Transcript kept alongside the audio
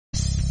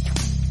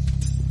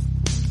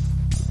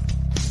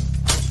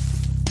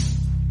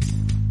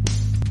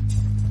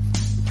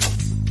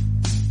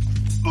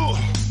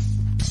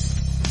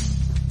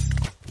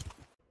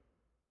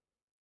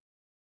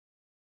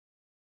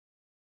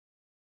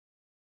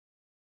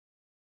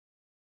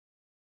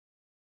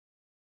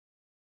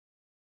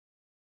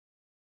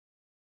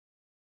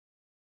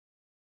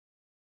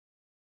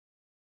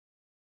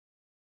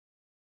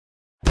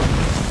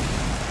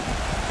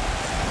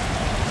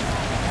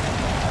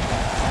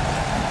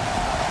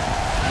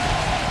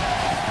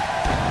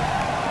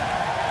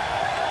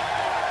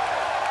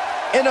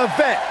an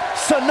event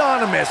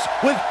synonymous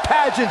with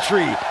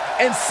pageantry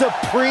and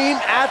supreme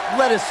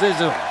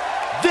athleticism.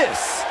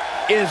 This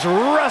is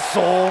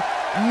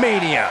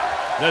WrestleMania.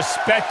 The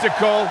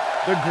spectacle,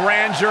 the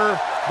grandeur,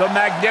 the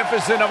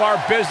magnificence of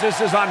our business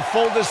is on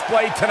full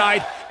display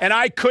tonight, and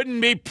I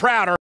couldn't be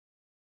prouder.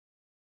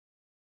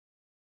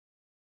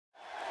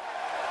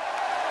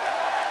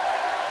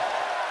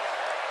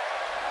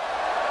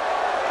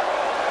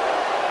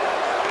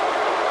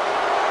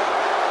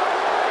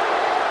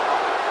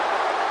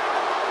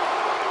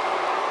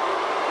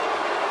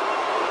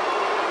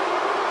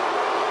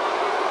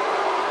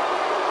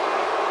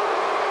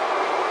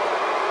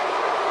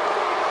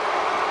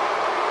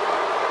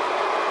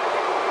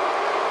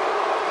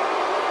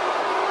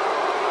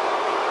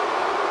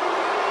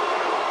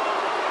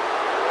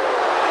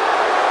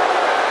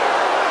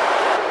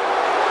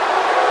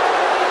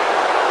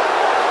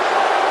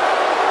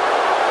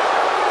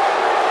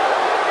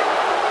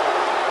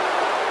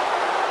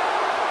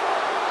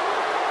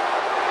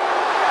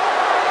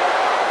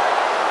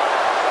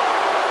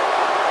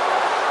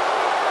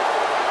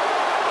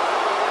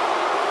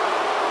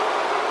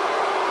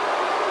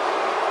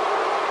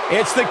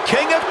 It's the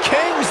King of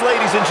Kings,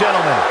 ladies and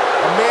gentlemen.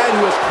 A man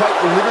who has quite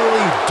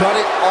literally done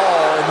it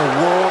all in the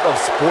world of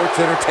sports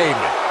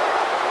entertainment.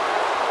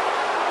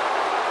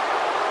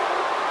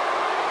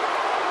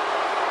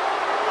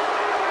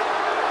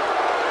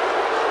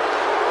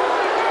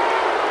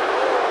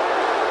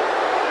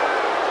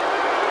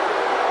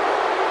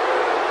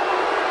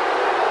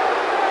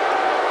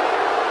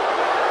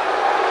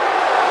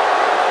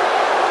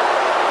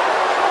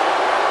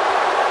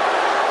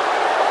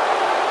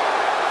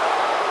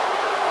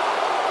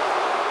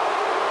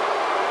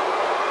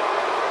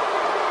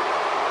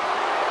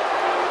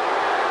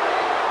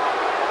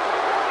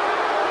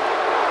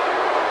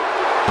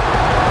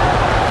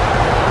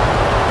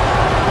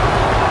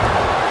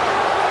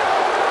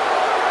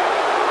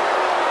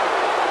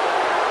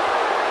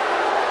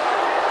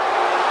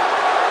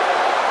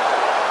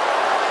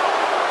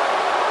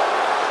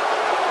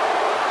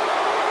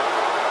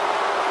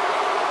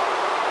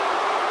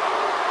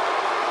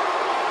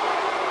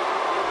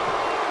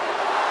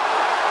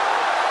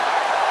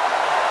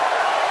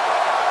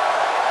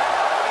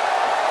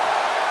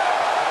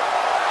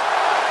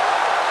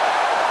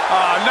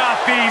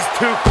 Not these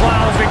two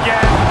clowns again.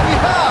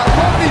 Yeah, I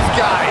love these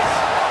guys.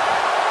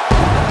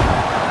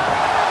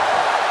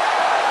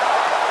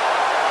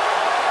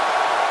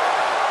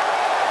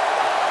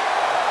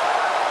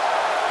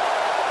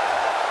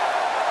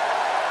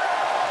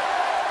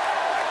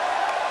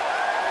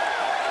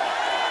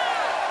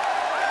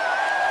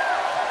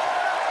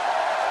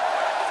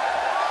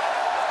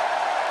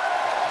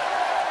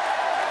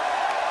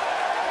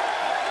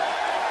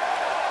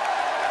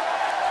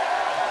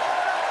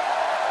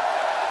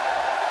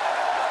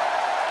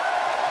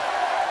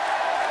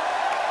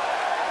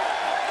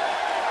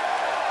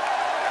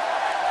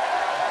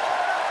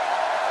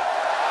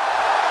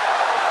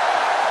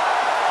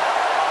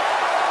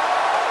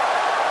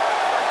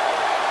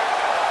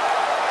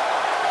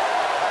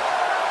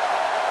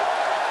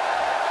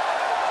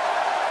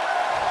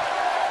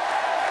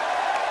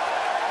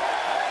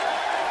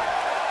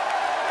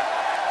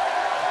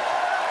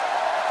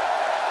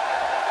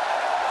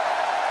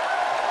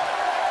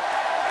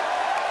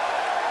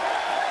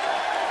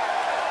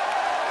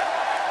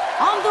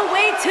 On the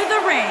way to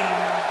the ring,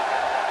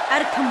 at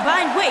a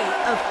combined weight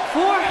of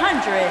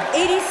 487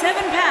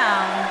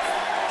 pounds,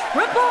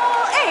 Triple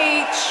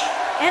H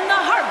and the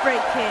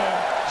Heartbreak Kid,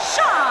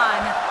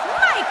 Shawn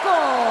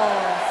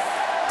Michaels,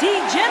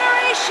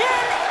 D-Generation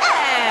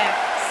X,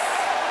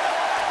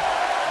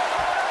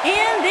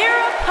 and their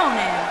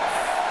opponents,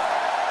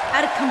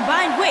 at a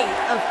combined weight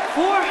of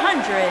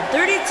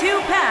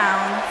 432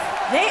 pounds,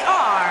 they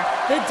are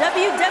the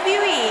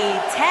WWE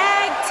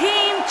Tag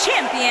Team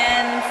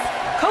Champions,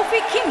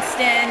 Kofi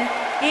Kingston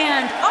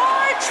and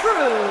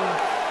R-Truth.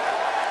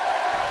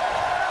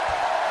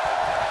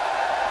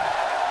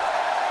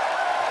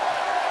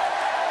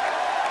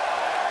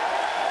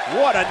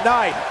 What a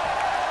night.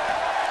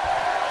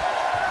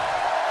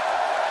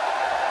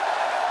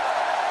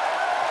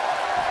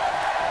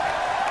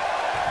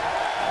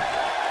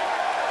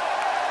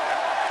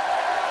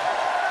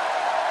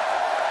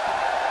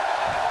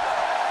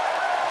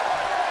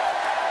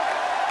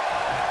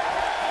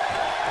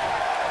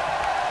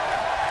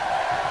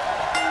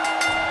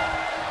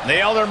 The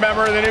elder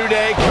member of the New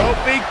Day,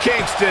 Kofi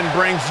Kingston,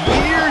 brings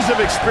years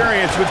of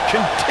experience with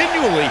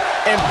continually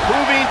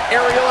improving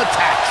aerial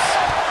attacks.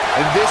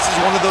 And this is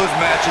one of those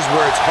matches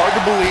where it's hard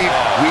to believe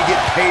we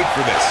get paid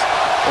for this.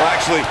 Well,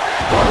 actually,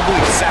 hard to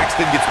believe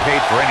Saxton gets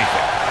paid for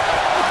anything.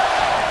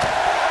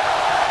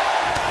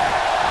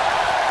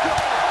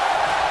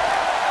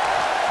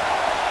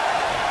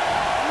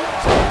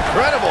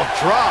 Incredible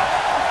drop.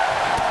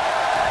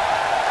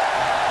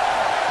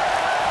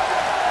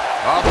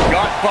 A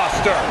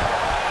gutbuster.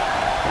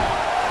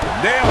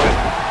 Nailed it.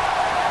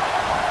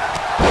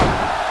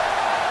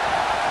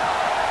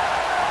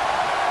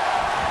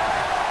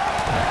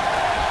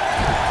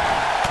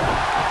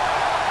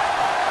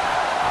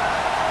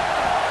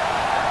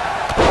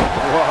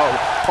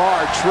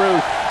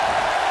 R-Truth.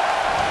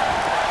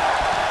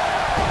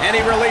 And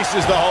he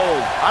releases the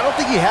hold. I don't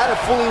think he had it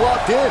fully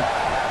locked in.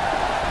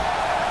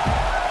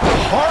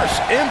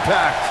 Harsh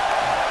impact.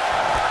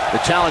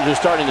 The challenger's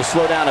starting to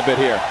slow down a bit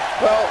here.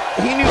 Well,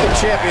 he knew the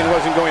champion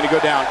wasn't going to go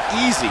down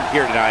easy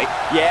here tonight.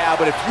 Yeah,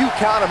 but if you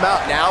count him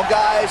out now,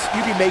 guys,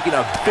 you'd be making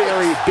a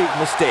very big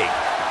mistake.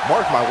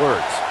 Mark my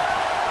words.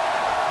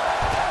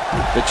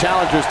 The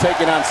challenger's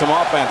taking on some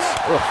offense.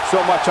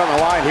 So much on the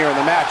line here in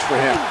the match for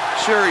him.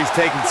 Sure, he's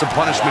taking some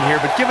punishment here,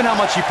 but given how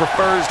much he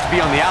prefers to be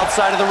on the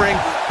outside of the ring,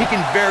 he can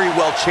very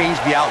well change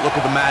the outlook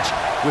of the match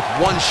with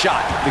one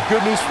shot. The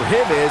good news for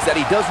him is that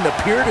he doesn't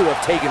appear to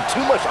have taken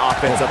too much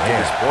offense up to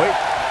this point,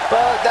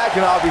 but that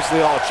can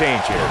obviously all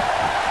change here.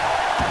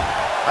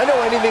 I know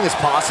anything is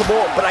possible,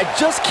 but I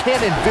just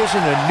can't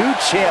envision a new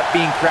champ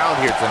being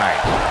crowned here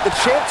tonight. The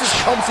champ just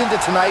comes into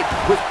tonight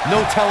with no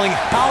telling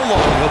how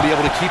long he'll be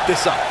able to keep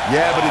this up.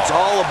 Yeah, but it's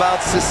all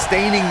about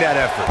sustaining that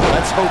effort.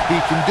 Let's hope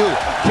he can do it.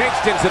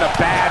 Kingston's in a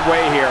bad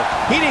way here.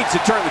 He needs to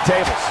turn the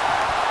tables.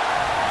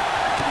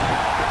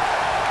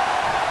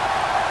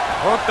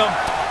 Hooked him.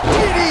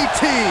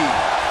 DDT!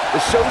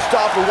 The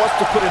showstopper wants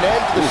to put an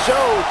end to the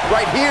show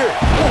right here.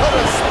 What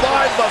a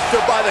spine buster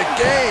by the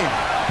game.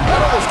 That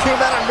almost came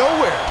out of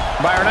nowhere.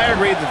 Byron, I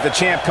agree that the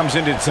champ comes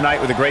into tonight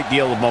with a great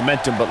deal of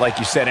momentum, but like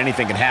you said,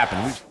 anything can happen.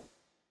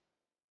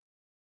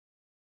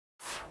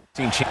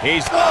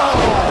 He's... Oh,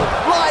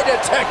 lie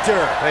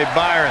detector. Hey,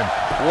 Byron,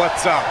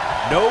 what's up?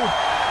 No.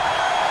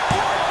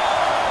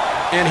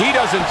 And he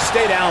doesn't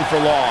stay down for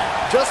long.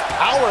 Just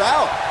power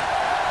out.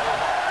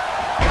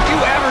 Have you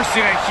ever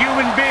seen a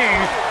human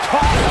being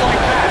tossed like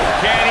that?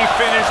 Can he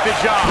finish the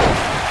job?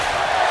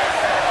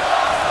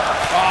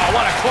 Oh,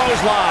 what a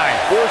clothesline.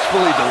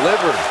 Forcefully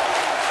delivered.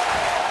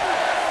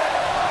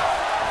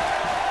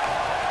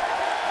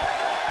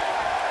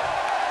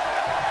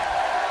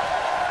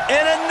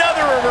 And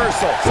another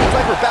reversal. Seems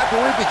like we're back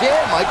where we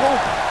began, Michael.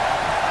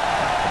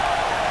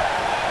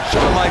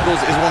 Shawn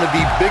Michaels is one of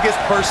the biggest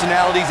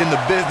personalities in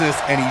the business,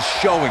 and he's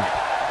showing it.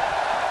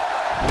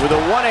 With a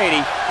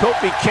 180,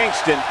 Kofi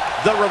Kingston,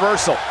 the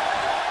reversal.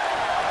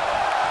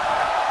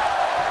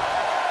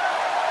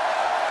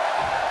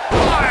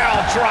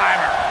 Pile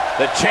driver.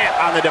 The champ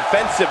on the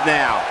defensive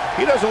now.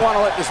 He doesn't want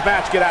to let this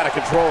match get out of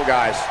control,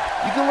 guys.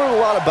 You can learn a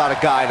lot about a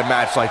guy in a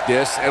match like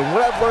this, and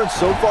what I've learned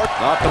so far...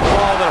 Not the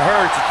fall that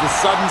hurts, it's the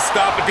sudden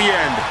stop at the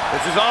end.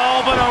 This is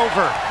all but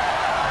over.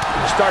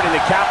 Starting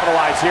to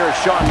capitalize here is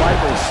Shawn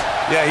Michaels.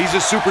 Yeah, he's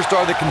a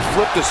superstar that can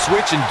flip the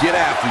switch and get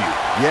after you.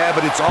 Yeah,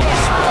 but it's all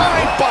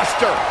Spine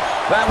buster.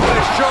 that one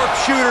a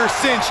sharpshooter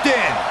cinched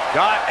in.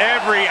 Got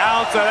every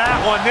ounce of that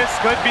one. This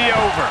could be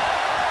over.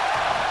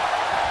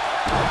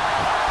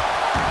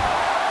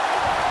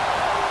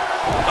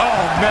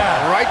 Oh, man,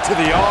 right to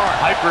the arm.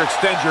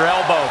 Hyperextend your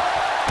elbow.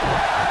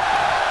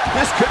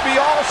 This could be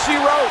all she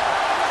wrote.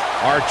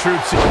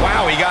 R-Truth,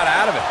 wow, he got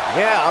out of it.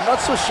 Yeah, I'm not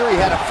so sure he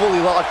had it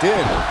fully locked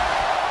in.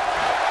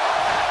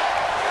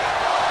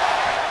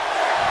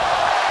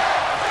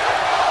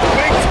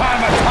 Big time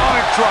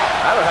atomic drop.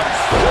 I don't have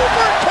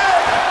super kick.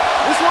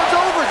 This one's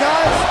over,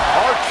 guys.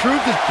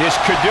 R-Truth is... This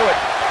could do it.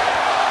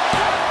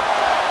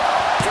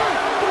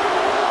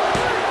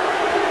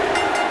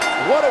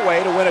 What a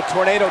way to win a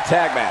tornado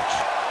tag match.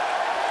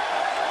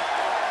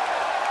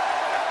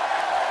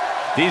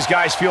 These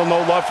guys feel no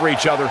love for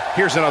each other.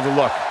 Here's another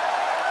look.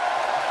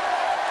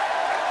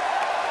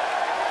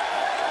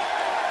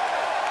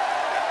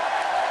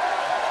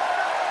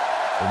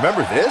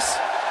 Remember this?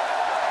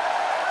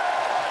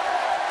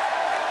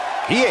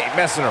 He ain't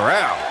messing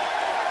around.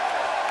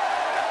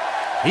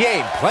 He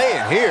ain't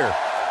playing here.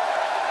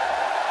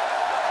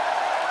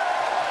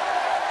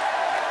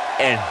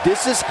 And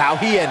this is how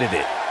he ended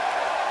it.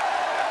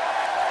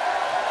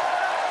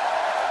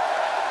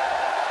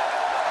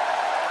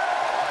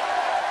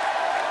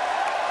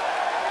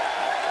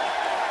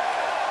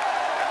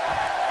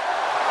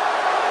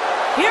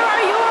 Here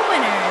are your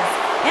winners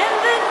and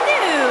the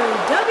new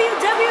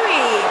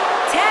WWE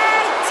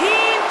Tag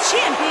Team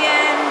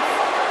Champions,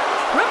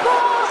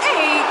 Triple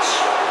H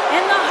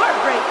and the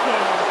Heartbreak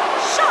Kid,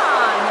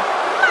 Shawn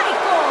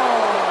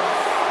Michaels,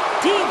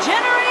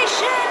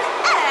 D-Generation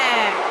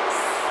X.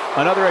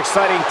 Another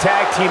exciting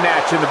tag team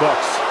match in the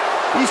books.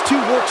 These two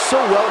work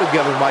so well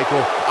together,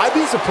 Michael. I'd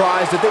be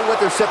surprised if they went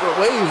their separate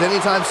ways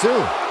anytime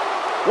soon.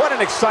 What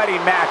an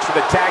exciting match for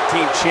the Tag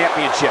Team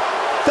Championship.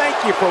 Thank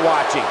you for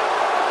watching.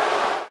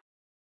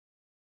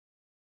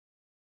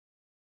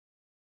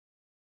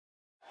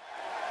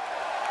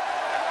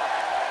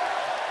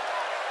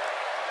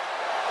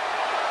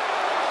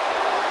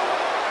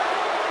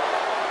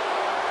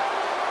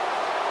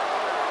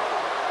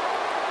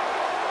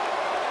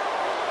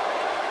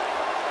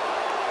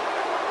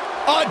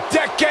 A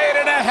decade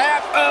and a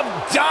half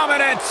of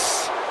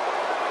dominance.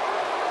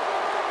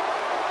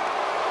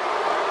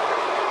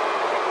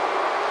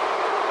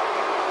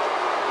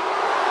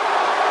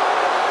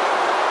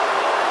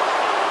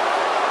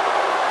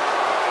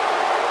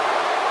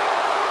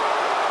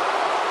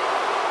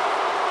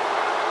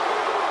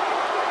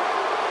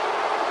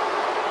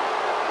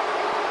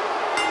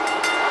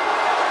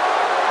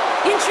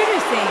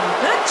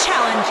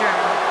 challenger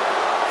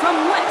from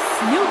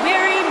West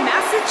Newbury,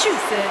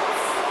 Massachusetts.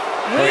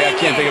 Oh yeah, I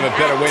can't think of a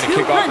better way to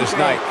kick off this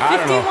night. I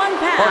don't know.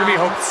 Part of me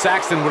hoped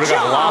Saxton would have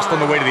got lost on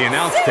the way to the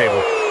announce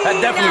table.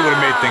 That definitely would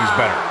have made things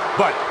better.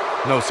 But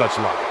no such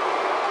luck.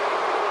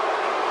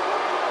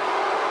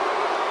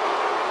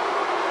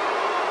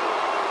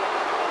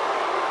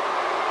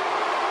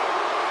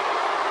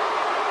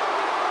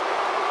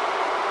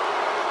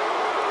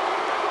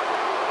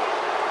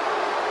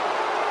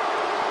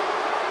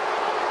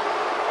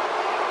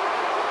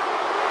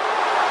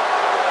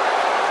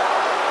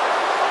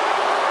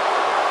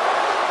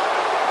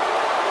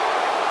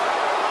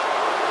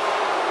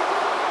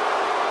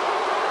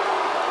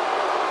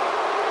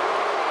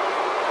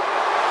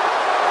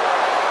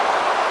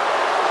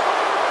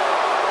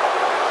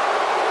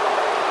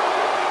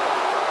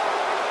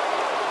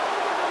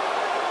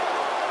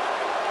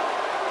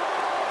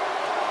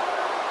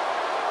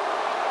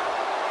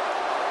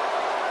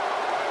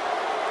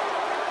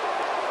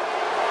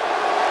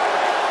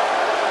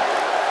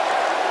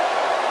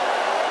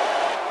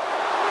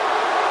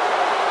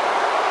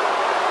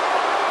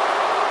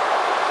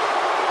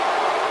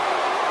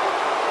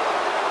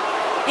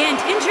 And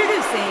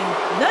introducing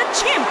the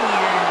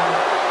champion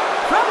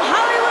from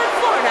Hollywood,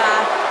 Florida,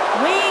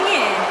 weighing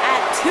in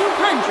at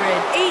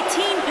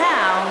 218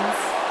 pounds,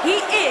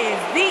 he is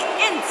the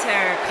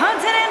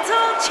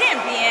Intercontinental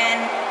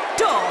Champion,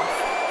 Dolph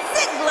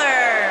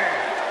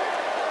Ziggler.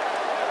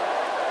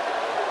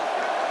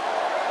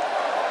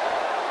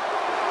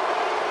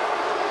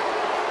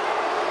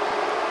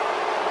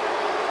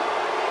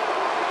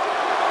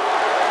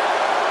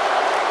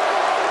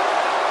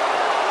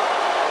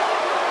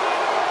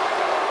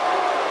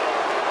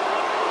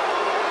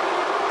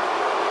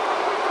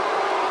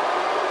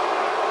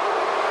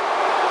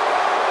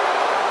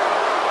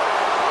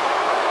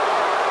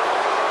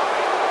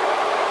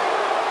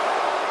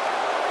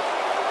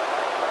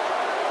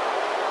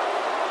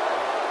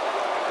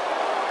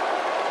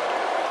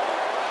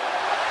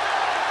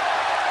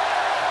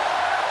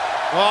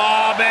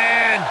 Oh,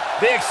 man.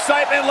 The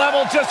excitement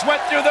level just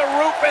went through the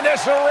roof in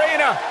this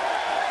arena.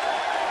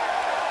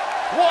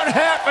 One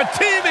half of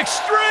Team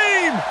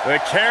Extreme. The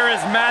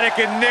charismatic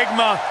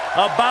enigma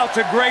about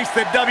to grace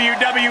the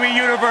WWE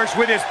Universe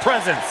with his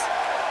presence.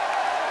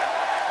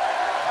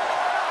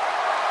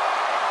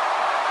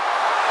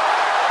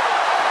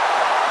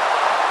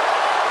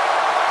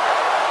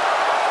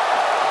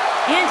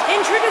 And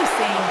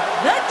introducing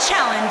the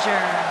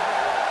challenger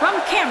from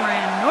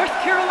Cameron, North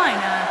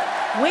Carolina,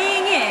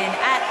 weighing in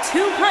at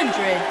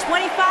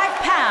 225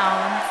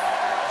 pounds,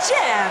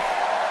 Jeff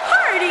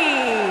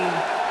Hardy.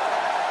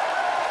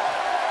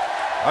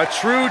 A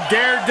true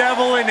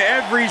daredevil in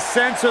every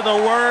sense of the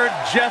word,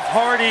 Jeff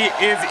Hardy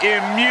is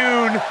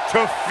immune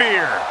to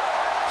fear.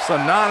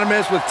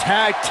 Synonymous with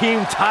tag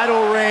team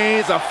title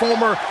reigns, a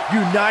former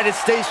United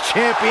States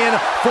champion,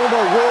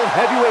 former world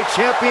heavyweight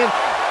champion.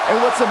 And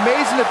what's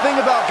amazing to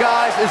think about,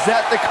 guys, is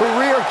that the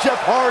career of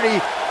Jeff Hardy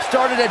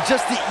started at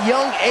just the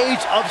young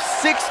age of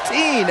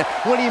 16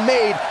 when he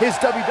made his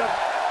WWE.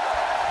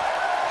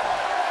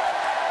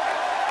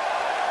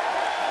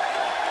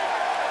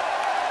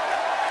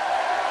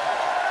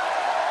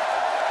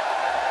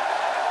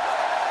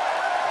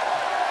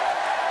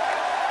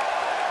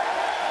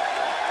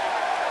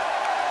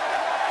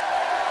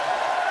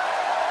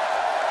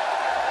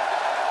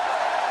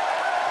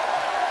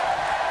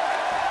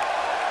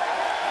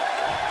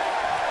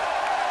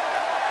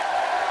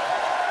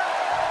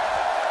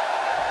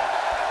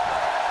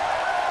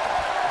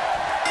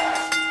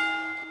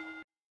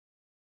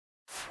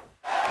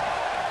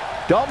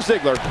 Dolph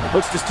Ziggler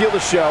looks to steal the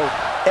show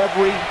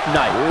every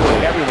night.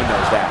 Everyone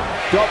knows that.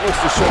 Dolph looks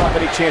to show off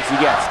any chance he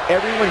gets.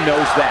 Everyone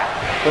knows that.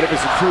 But if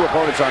his true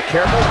opponents aren't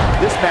careful,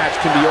 this match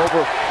can be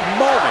over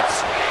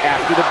moments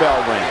after the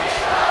bell rings.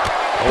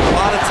 A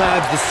lot of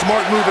times, the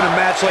smart move in a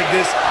match like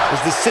this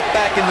is to sit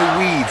back in the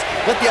weeds.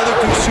 Let the other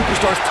two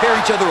superstars tear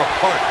each other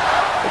apart.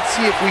 Let's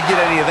see if we get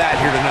any of that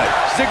here tonight.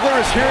 Ziggler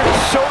is here to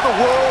show the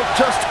world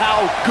just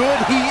how good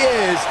he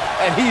is,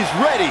 and he's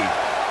ready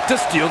to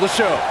steal the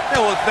show.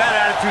 Yeah, well, with that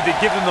attitude, they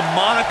give him the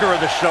moniker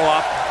of the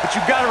show-off, but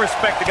you've got to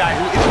respect the guy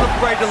who isn't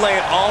afraid to lay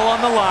it all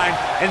on the line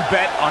and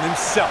bet on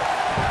himself.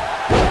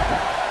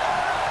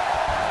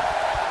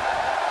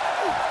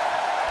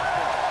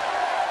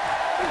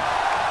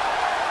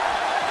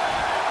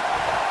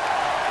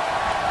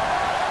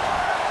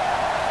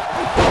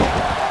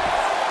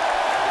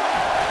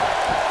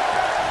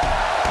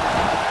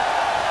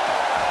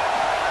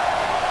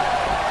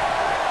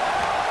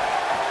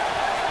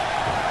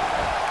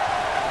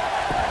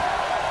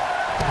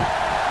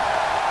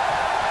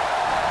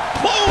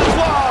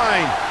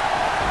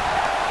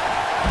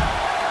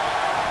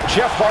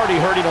 Jeff Hardy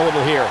hurting a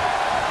little here.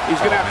 He's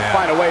going to have to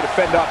find a way to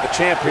fend off the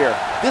champ here.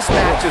 This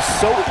match is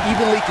so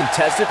evenly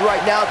contested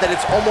right now that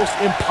it's almost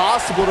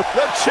impossible to...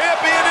 The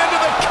champion into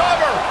the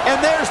cover, and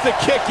there's the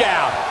kick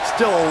out.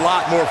 Still a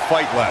lot more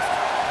fight left.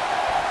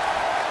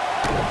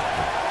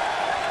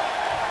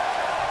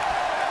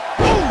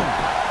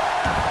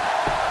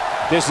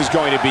 This is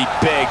going to be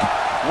big,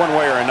 one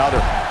way or another.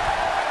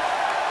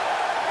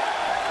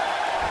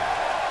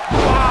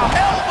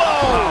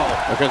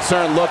 A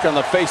concerned look on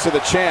the face of the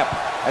champ.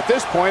 At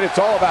this point, it's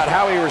all about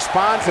how he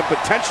responds and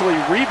potentially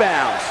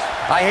rebounds.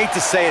 I hate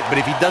to say it, but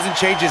if he doesn't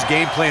change his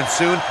game plan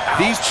soon,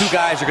 these two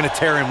guys are going to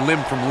tear him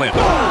limb from limb.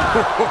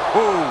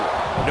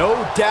 No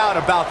doubt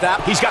about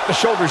that. He's got the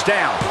shoulders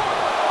down.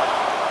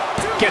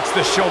 Gets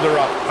the shoulder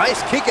up.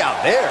 Nice kick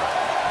out there.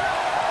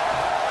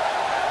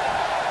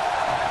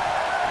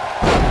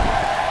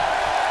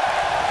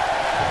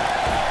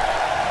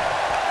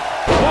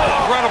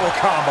 Incredible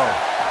combo.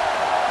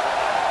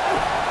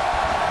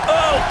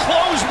 Oh,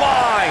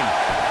 clothesline.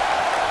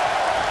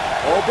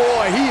 Oh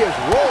boy, he is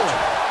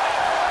rolling.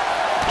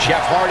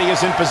 Jeff Hardy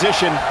is in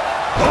position.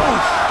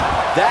 Oof,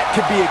 that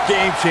could be a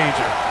game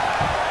changer.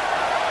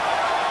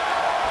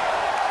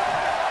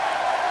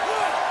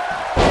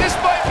 This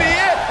might be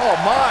it. Oh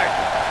my.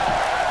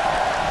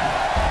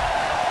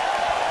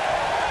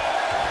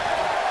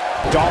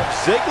 Dolph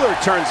Ziggler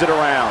turns it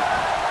around.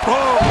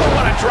 Oh,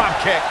 what a drop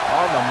kick.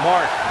 On the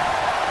mark.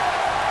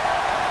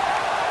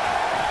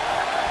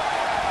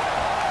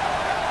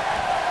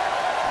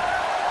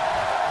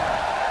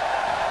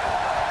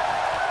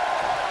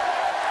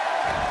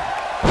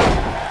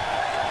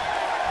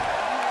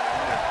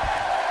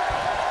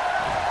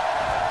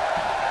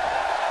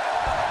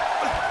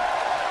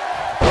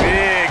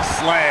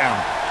 Slam.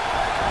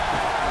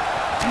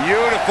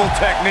 Beautiful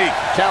technique.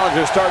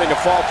 Challenger's starting to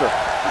falter.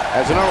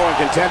 As the #1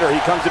 contender, he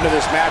comes into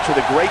this match with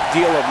a great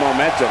deal of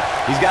momentum.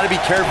 He's got to be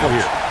careful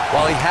here.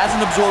 While he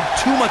hasn't absorbed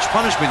too much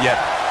punishment yet,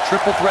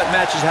 triple threat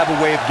matches have a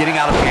way of getting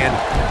out of hand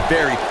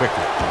very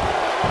quickly.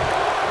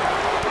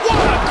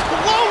 What a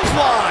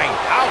clothesline.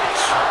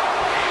 Ouch.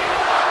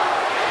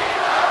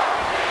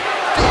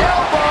 The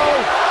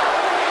elbow.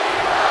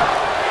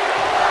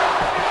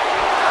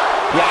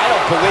 Yeah, I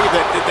don't believe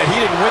that he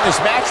didn't win this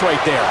match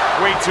right there.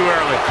 Way too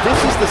early. This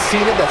is the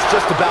Cena that's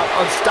just about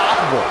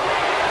unstoppable.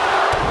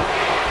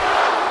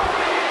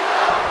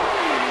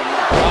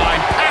 Oh,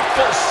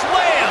 impactful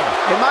slam.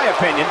 In my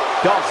opinion,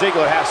 Dolph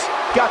Ziggler has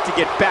got to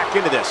get back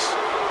into this.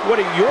 What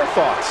are your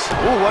thoughts?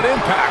 Ooh, what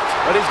impact.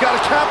 But he's got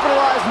to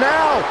capitalize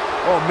now.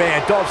 Oh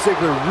man, Dolph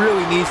Ziggler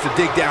really needs to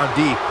dig down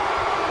deep.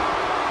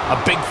 A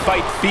big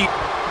fight feat.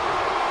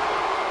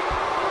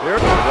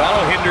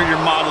 That'll hinder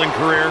your modeling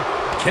career.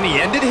 Can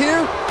he end it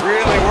here?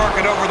 Really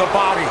working over the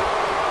body.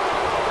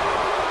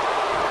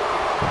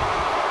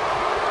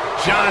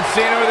 John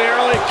Cena with the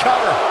early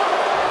cover.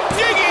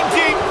 Digging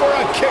deep for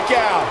a kick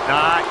out.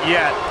 Not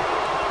yet.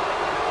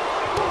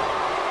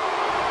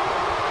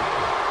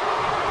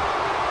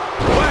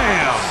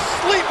 Wham!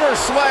 Sleeper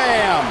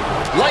slam.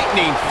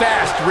 Lightning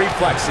fast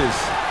reflexes.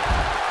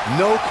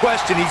 No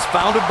question, he's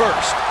found a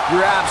burst.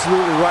 You're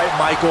absolutely right,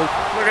 Michael.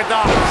 Look at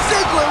that.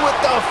 Ziggler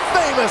with the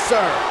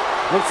famouser.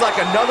 Looks like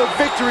another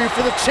victory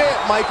for the champ,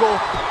 Michael.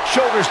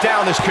 Shoulders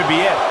down, this could be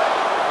it.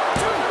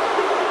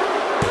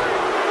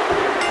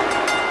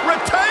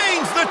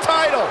 Retains the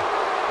title.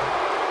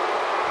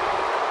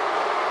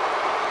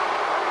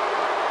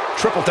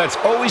 Triple threats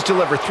always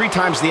deliver 3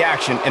 times the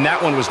action, and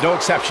that one was no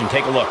exception.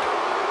 Take a look.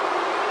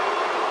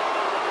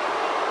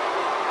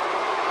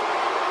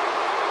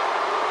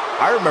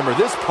 I remember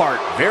this part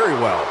very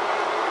well.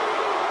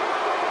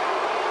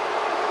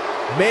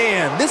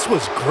 Man, this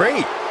was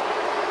great.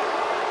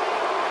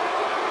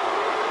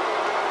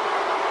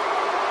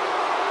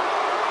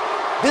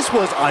 This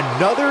was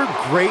another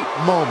great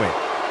moment.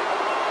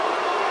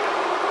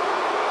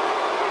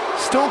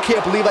 Still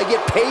can't believe I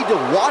get paid to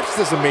watch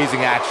this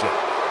amazing action.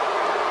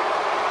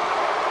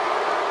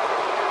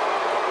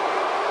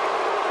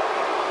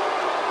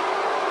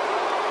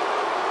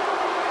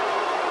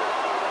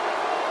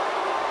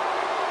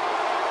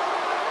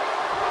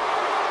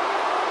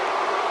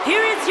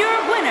 Here is your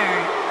winner,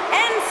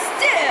 and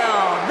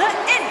still the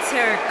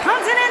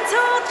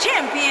Intercontinental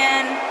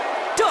Champion,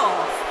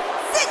 Dolph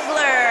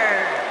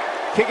Ziggler.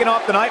 Kicking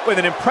off the night with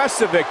an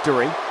impressive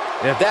victory.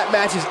 And if that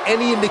match is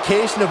any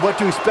indication of what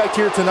to expect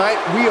here tonight,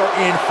 we are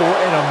in for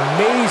an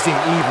amazing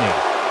evening.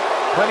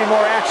 Plenty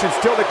more action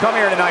still to come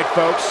here tonight,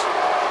 folks.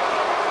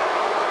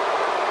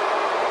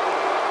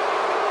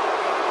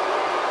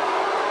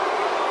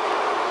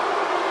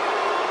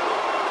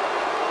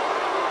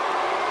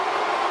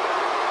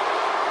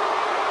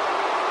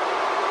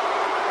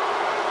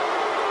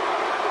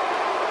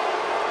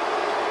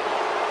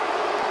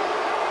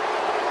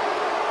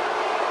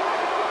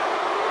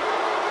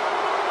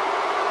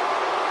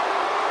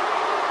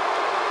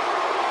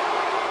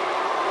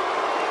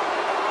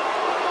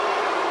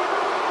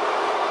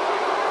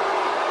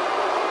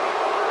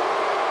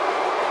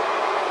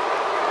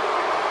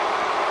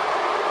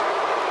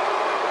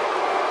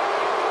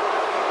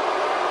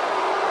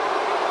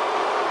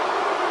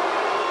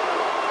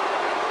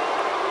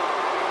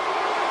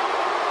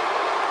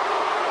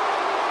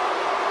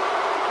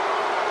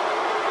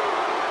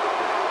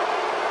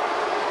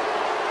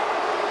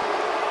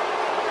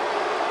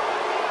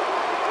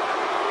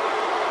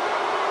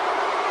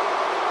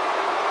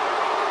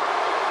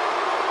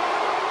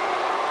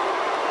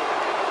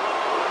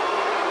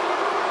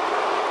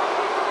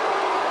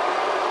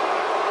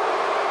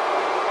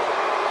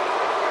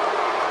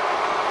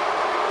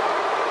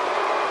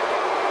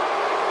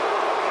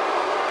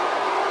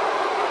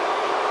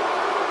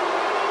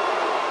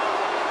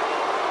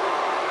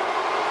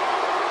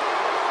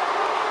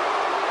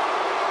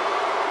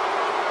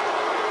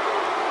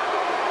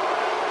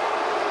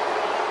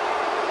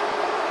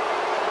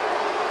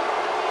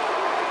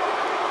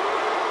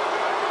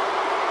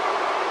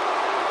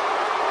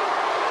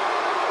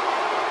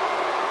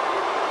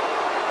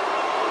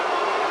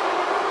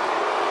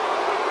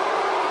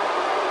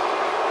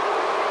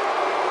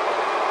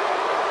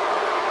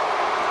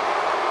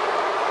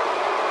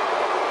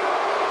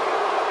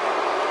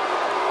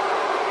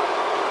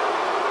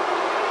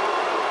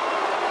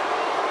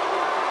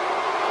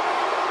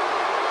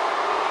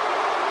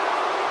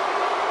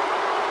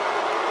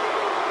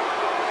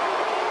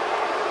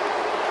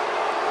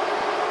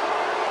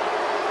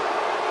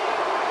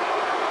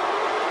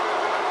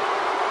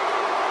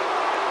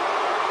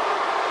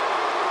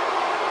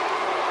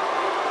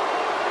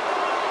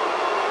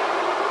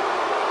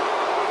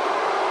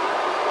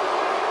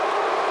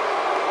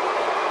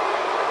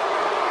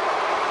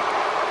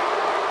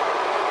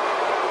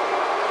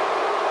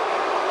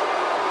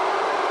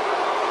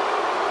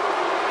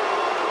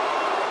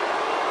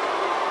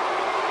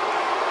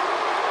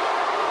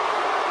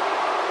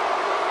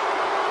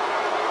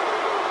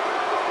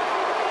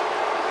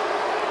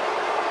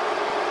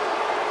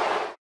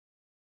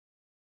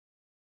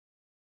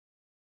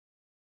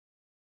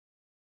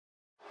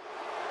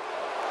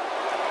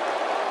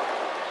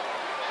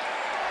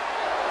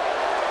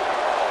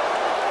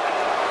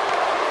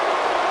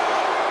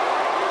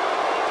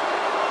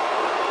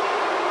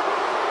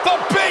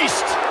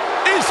 Beast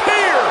is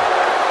here!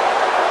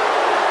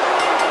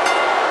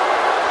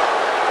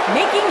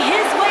 Making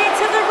his way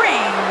to the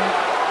ring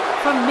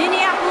from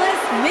Minneapolis,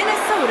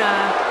 Minnesota,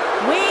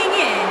 weighing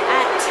in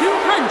at 295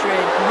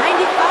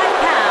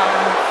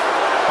 pounds,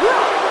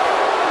 Brock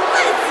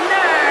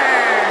Lesnar!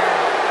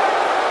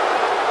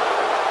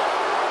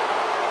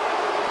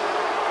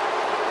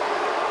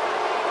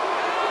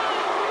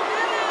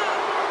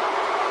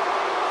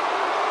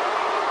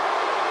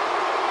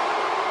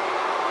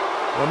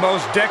 The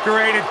most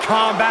decorated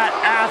combat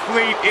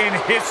athlete in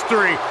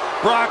history.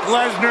 Brock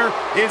Lesnar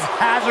is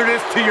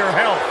hazardous to your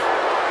health.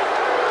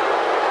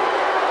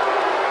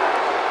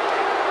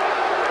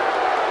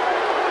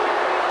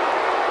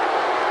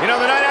 You know,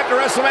 the night after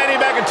WrestleMania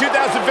back in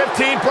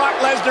 2015, Brock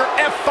Lesnar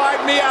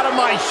F5'd me out of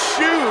my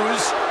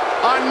shoes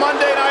on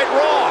Monday Night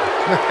Raw.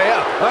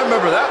 Yeah, I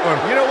remember that one.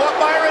 You know what,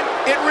 Byron?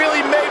 It really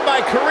made my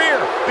career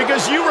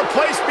because you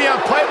replaced me on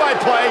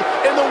play-by-play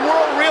and the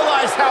world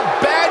realized how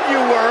bad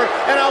you were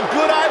and how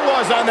good I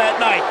was on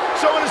that night.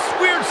 So in a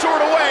weird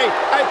sort of way,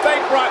 I thank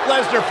Brock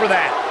Lesnar for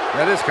that.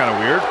 That is kind of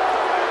weird.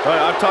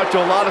 I've talked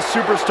to a lot of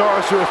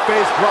superstars who have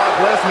faced Brock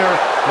Lesnar,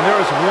 and there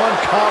is one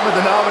common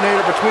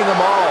denominator between them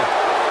all.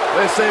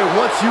 They say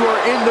once you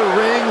are in the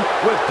ring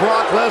with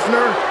Brock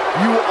Lesnar,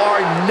 you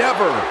are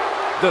never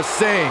the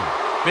same.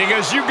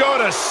 Because you go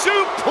to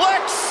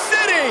Suplex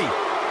City!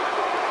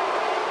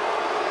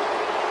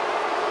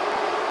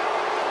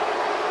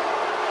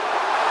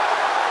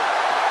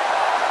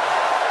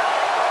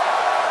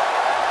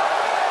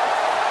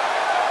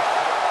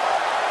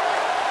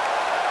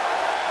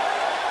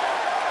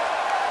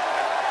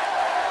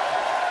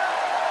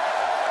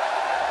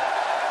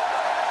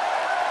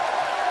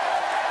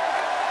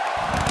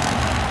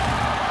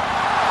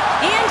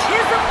 And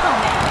his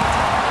opponent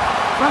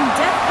from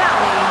Death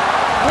Valley,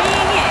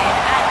 weighing in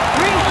at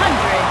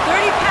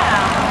 330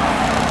 pounds,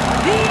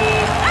 The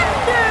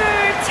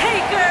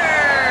Undertaker!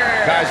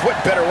 Guys, what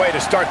better way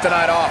to start the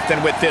night off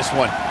than with this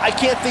one? I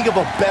can't think of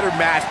a better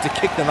match to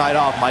kick the night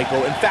off,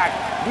 Michael. In fact,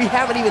 we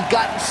haven't even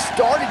gotten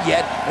started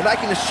yet, and I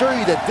can assure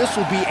you that this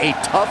will be a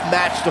tough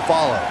match to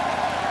follow.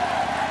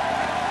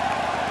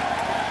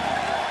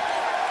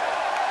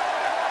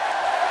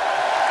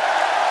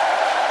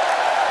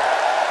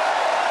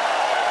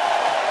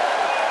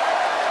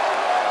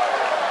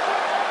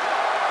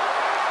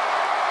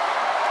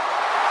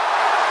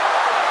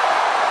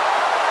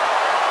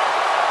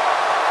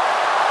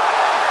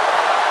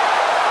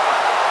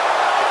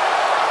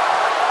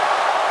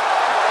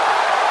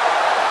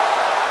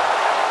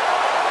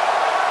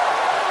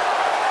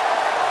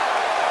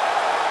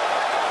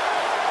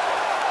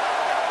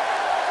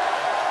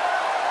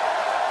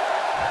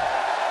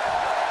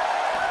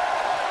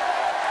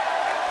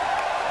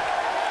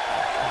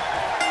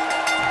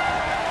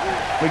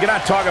 We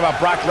cannot talk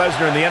about Brock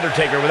Lesnar and The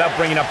Undertaker without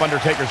bringing up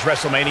Undertaker's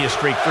WrestleMania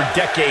streak. For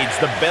decades,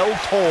 the bell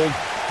tolled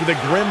for the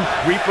Grim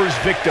Reaper's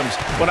victims.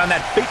 But on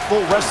that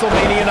fateful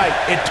WrestleMania night,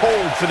 it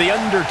tolled for The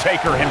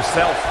Undertaker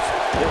himself.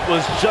 It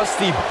was just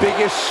the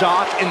biggest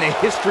shock in the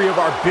history of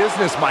our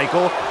business,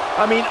 Michael.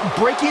 I mean,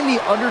 breaking The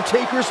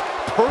Undertaker's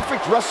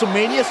perfect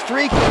WrestleMania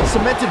streak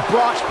cemented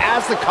Brock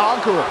as the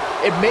conqueror.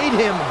 It made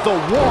him the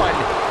one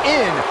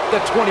in the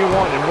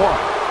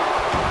 21-1.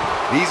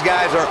 These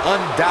guys are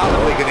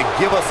undoubtedly going to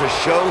give us a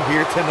show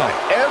here tonight.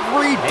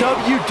 Every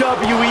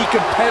WWE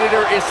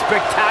competitor is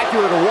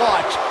spectacular to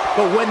watch,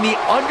 but when The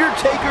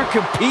Undertaker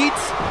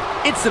competes,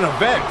 it's an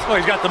event. Well,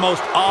 he's got the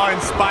most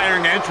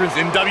awe-inspiring entrance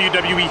in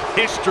WWE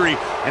history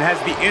and has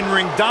the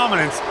in-ring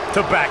dominance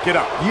to back it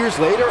up. Years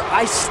later,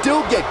 I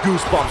still get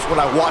goosebumps when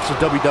I watch a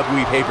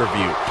WWE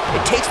pay-per-view.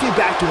 It takes me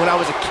back to when I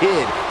was a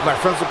kid. My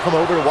friends would come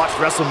over to watch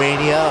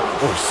WrestleMania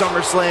or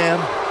SummerSlam.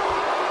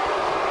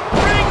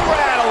 Ring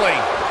rattling!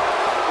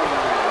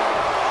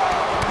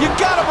 You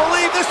gotta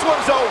believe this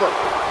one's over.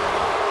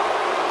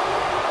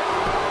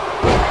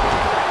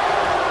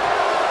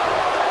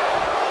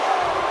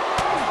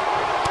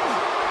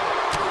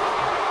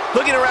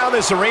 Looking around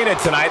this arena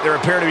tonight, there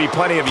appear to be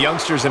plenty of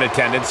youngsters in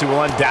attendance who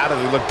will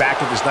undoubtedly look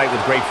back at this night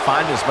with great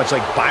fondness, much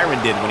like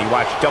Byron did when he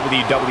watched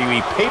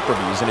WWE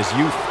pay-per-views in his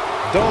youth.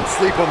 Don't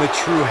sleep on the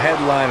true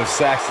headline of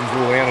Saxton's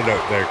little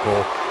antidote there,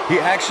 Cole. He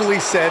actually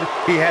said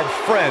he had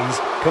friends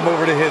come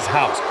over to his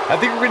house. I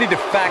think we're going to need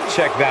to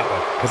fact-check that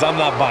one, because I'm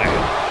not buying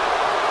it.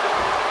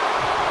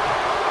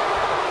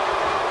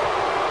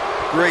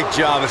 Great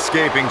job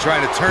escaping,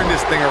 trying to turn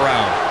this thing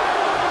around.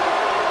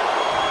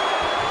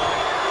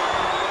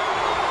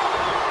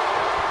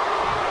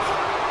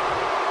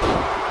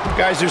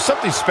 Guys, there's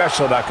something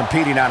special about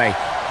competing on a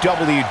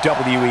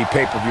WWE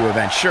pay-per-view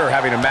event. Sure,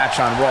 having a match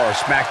on Raw or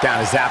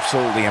SmackDown is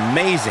absolutely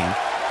amazing,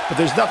 but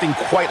there's nothing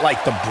quite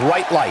like the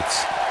bright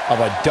lights of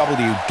a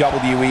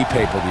WWE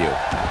pay-per-view.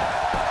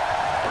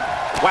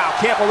 Wow,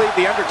 can't believe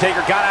The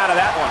Undertaker got out of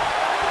that one.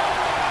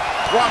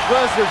 Brock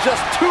Lesnar just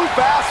too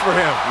fast for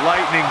him.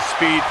 Lightning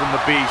speed from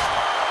the Beast.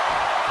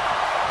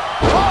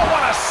 Oh,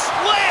 what a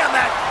slam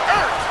that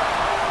hurt!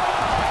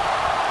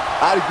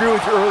 I'd agree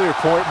with your earlier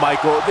point,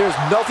 Michael. There's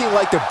nothing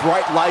like the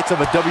bright lights of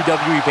a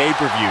WWE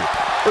pay-per-view.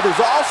 but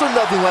there's also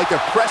nothing like the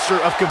pressure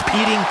of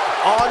competing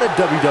on a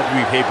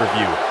WWE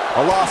pay-per-view.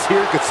 A loss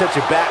here could set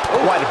you back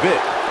quite a bit.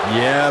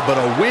 Yeah, but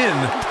a win,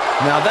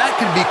 now that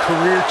could be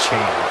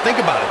career-changing. Think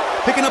about it.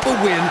 Picking up a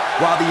win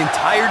while the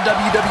entire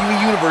WWE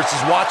Universe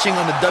is watching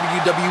on the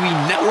WWE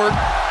Network,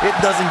 it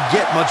doesn't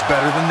get much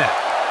better than that.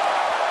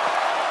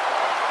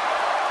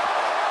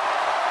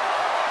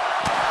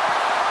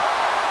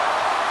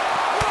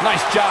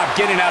 Nice job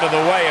getting out of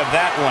the way of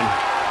that one.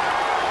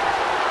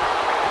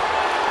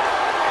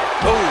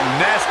 Oh,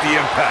 nasty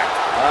impact.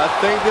 I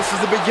think this is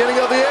the beginning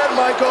of the end,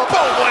 Michael.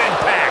 Oh, what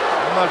impact!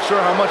 I'm not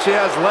sure how much he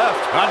has left.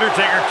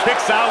 Undertaker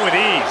kicks out with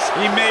ease.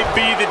 He may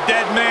be the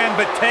dead man,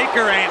 but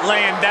Taker ain't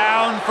laying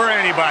down for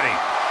anybody.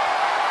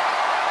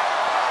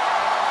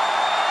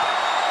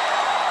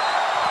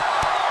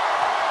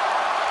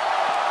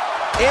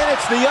 And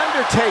it's the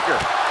Undertaker,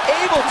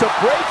 able to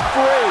break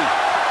free.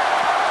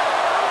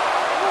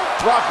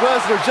 Brock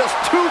Lesnar just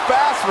too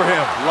fast for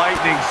him.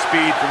 Lightning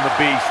speed from the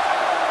Beast.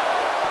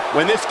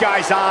 When this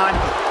guy's on,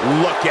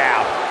 look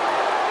out.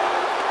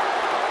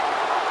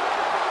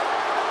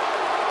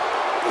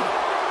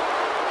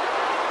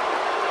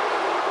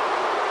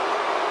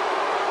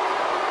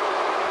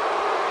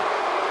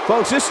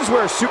 Folks, this is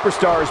where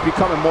superstars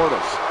become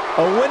immortals.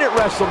 A win at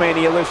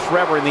WrestleMania lives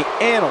forever in the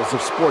annals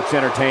of sports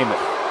entertainment.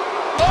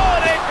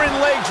 Oh, an apron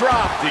leg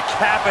drop.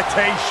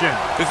 Decapitation.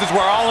 This is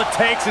where all it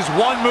takes is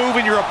one move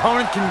and your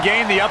opponent can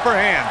gain the upper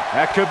hand.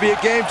 That could be a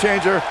game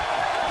changer.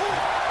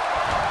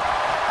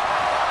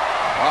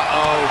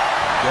 Uh-oh.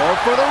 Going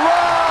for the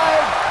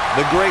ride.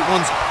 The great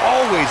ones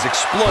always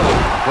explode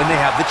when they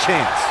have the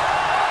chance.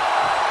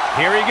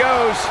 Here he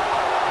goes.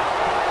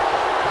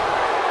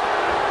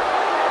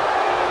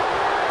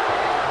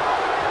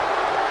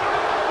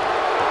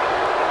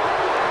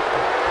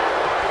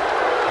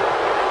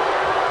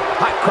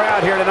 Hot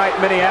crowd here tonight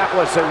in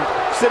Minneapolis, and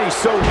city's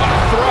so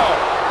throw.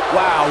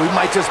 Wow, we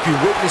might just be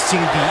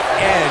witnessing the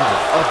end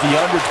of the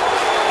Undertaker.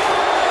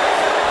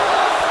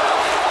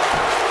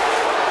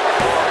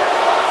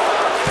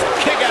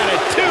 Kick out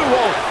at 2.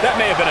 Whoa, that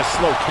may have been a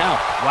slow count.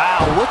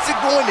 Wow, what's it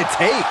going to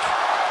take?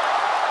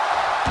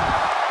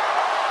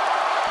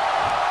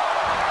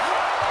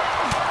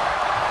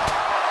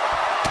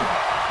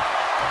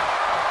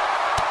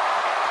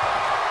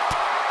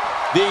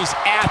 These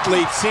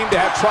athletes seem to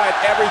have tried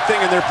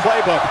everything in their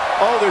playbook.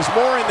 Oh, there's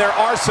more in their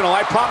arsenal,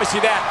 I promise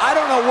you that. I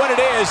don't know what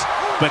it is,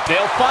 but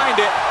they'll find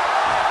it.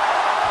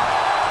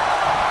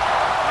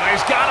 Oh,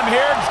 he's got him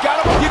here. He's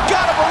got him. You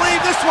gotta believe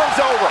this one's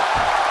over.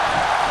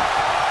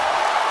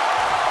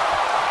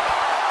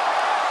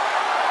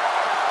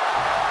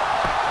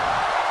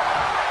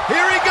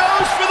 Here he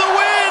goes for the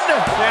win.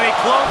 Can he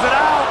close it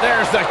out?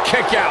 There's the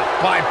kick out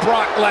by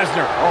Brock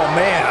Lesnar. Oh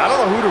man, I don't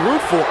know who to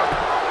root for.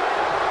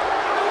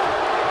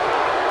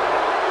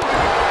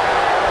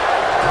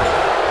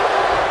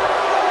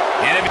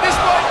 This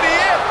might be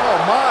it. Oh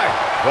my.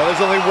 Well,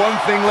 there's only one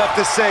thing left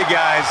to say,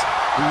 guys.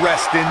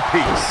 Rest in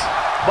peace.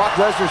 Brock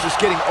Lesnar's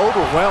just getting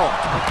overwhelmed.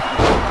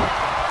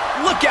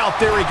 Look out,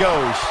 there he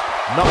goes.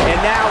 And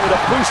now with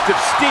a boost of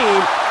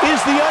steam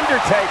is The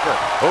Undertaker.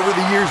 Over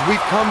the years,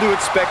 we've come to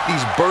expect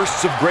these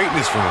bursts of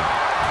greatness from him.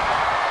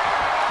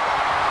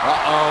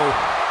 Uh-oh.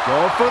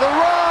 Going for the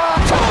run.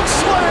 Choke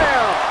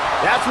slam.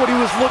 That's what he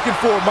was looking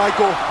for,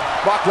 Michael.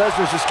 Brock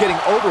Lesnar's just getting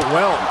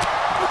overwhelmed.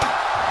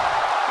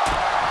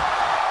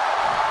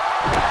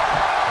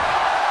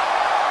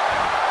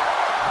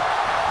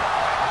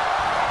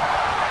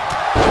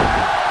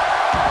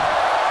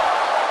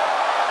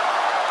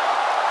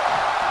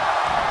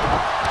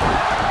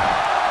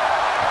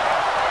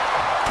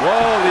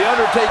 Whoa, The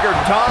Undertaker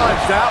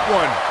dodged that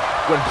one.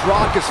 When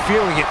Brock is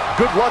feeling it,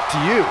 good luck to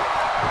you.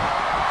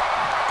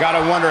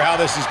 Gotta wonder how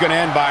this is gonna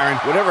end, Byron.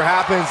 Whatever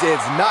happens,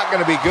 it's not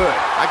gonna be good.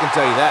 I can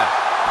tell you that.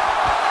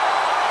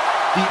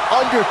 The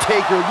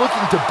Undertaker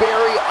looking to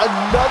bury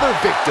another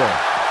victim.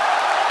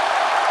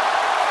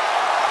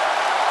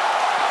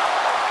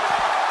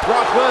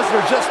 Brock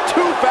Lesnar just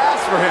too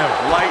fast for him.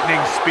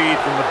 Lightning speed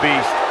from the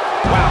Beast.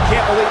 Wow,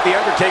 can't believe The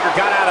Undertaker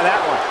got out of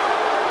that one.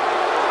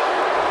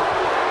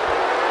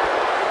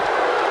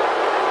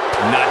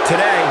 Not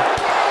today.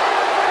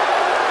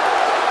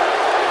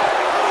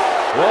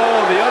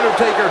 Whoa, The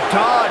Undertaker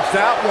dodged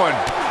that one.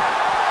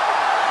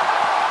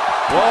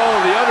 Whoa,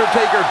 The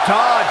Undertaker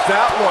dodged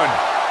that one.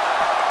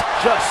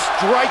 Just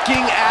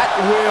striking at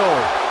will.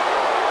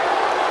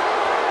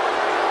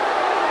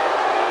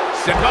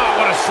 Oh,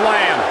 what a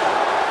slam.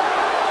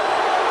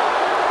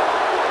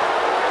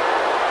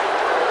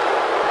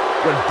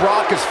 When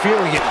Brock is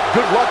feeling it,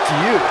 good luck to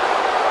you.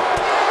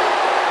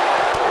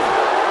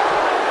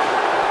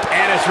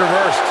 And it's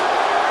reversed.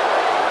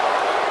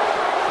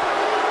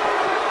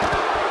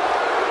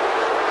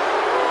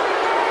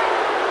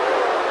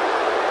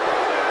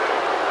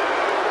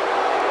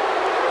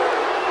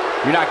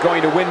 You're not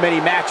going to win many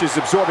matches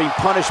absorbing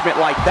punishment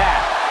like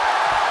that.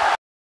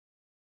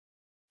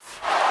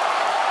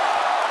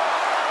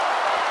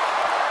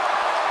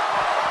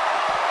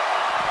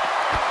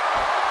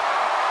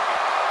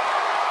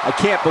 I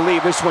can't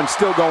believe this one's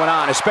still going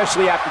on,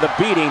 especially after the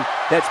beating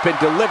that's been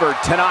delivered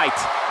tonight.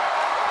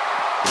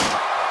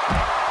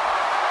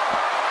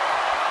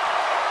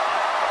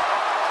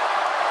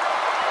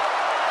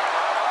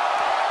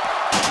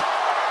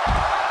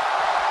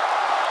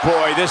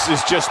 Boy, this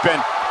has just been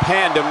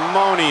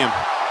pandemonium.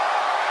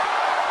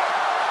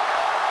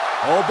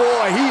 Oh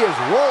boy, he is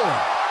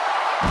rolling.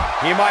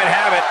 He might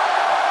have it.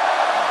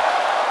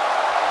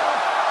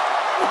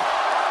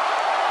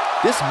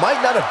 This might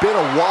not have been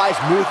a wise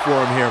move for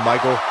him here,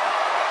 Michael.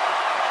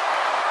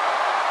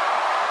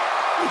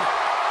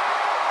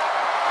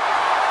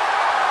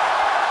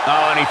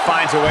 Oh, and he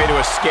finds a way to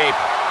escape.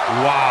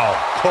 Wow.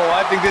 Cole,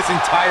 I think this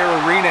entire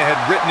arena had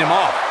written him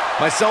off,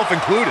 myself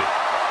included.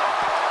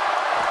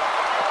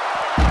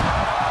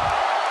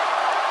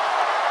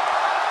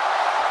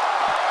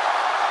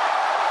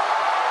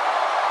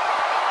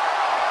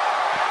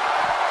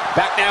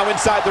 Back now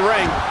inside the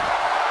ring.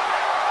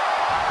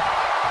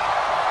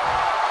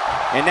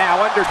 And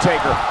now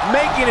Undertaker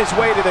making his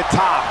way to the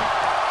top.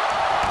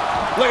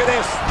 Look at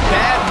this.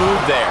 Bad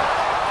move there.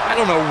 I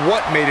don't know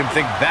what made him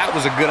think that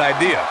was a good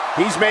idea.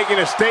 He's making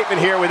a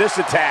statement here with this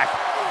attack.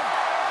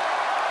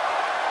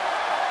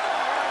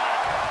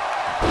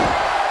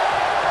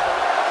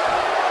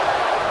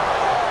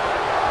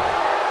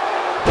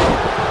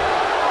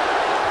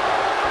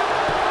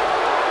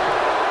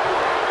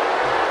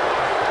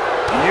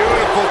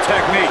 Beautiful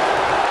technique.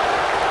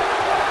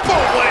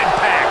 Boom, what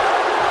impact.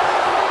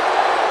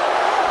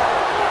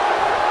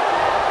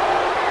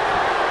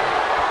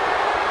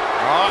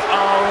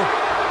 Uh-oh.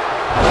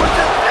 What's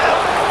an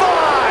F5?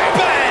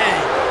 Bang!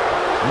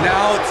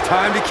 Now it's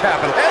time to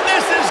capitalize. And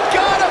this has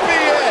gotta be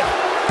it.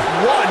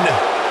 1,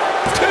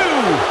 2.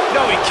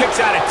 No, he kicks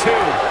out at 2.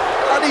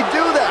 How'd he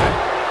do that?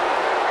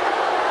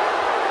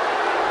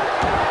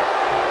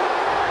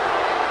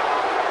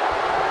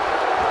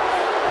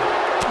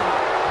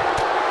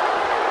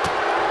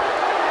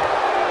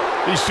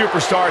 These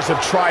superstars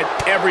have tried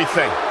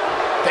everything.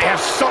 They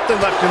have something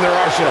left in their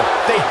arsenal.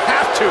 They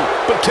have to,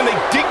 but can they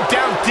dig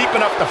down deep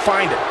enough to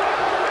find it?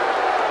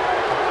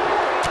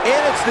 And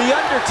it's The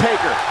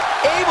Undertaker,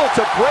 able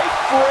to break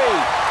free.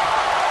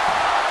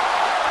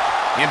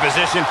 In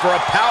position for a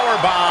power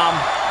bomb.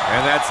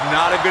 And that's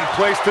not a good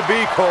place to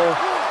be, Cole.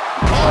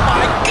 Oh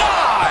my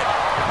God!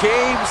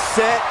 Game,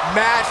 set,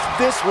 match.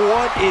 This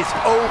one is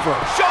over.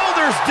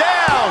 Shoulders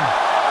down.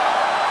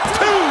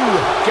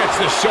 2. Gets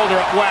the shoulder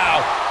up.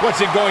 Wow, what's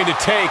it going to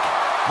take?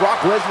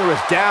 Brock Lesnar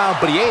is down,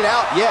 but he ain't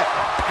out yet.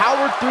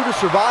 Powered through to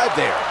survive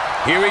there.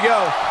 Here we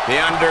go. The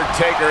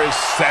Undertaker is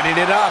setting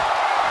it up.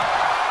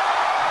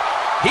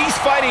 He's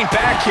fighting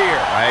back here.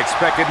 I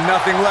expected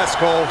nothing less,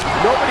 Cole.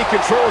 Nobody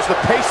controls the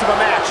pace of a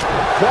match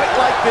quite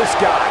like this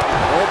guy.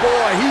 Oh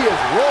boy, he is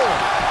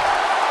rolling.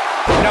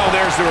 No,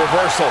 there's the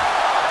reversal.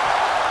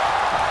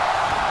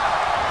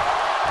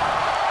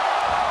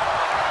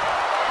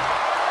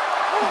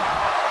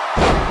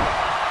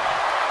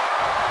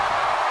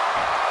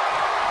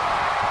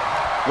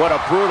 What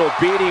a brutal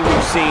beating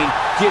we've seen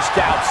dished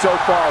out so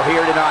far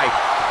here tonight.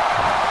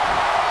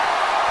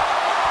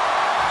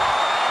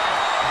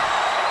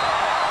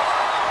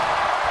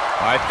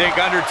 I think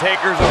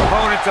Undertaker's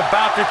opponent's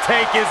about to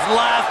take his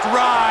last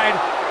ride.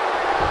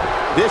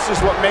 This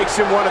is what makes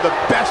him one of the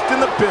best in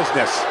the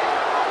business.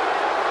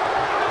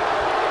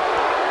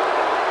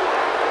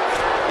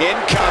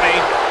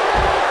 Incoming.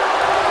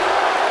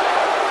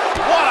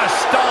 What a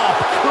stomp.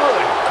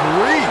 Good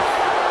grief.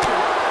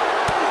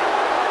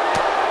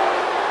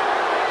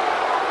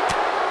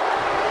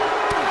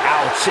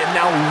 Ouch, and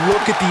now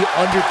look at The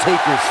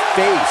Undertaker's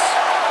face.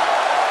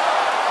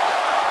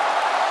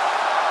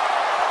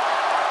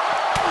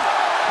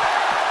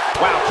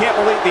 Wow, can't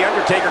believe The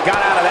Undertaker got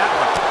out of that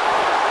one.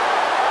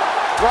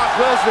 Brock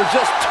Lesnar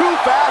just too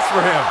fast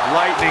for him.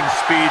 Lightning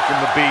speed from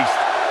the Beast.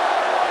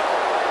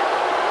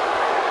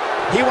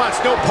 He wants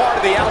no part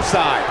of the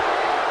outside.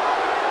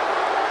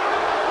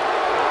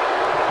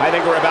 I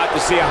think we're about to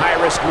see a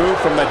high-risk move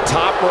from the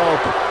top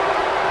rope.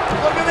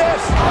 Look at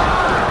this.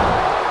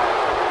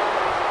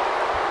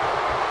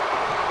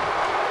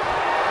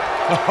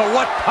 Oh,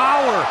 what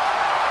power!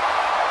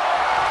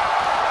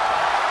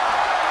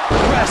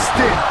 Rest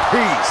in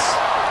peace.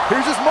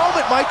 Here's his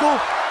moment, Michael.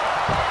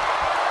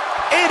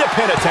 And a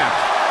pin attempt.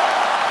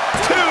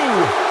 2.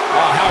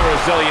 Oh, how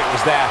resilient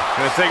was that?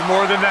 Gonna take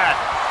more than that.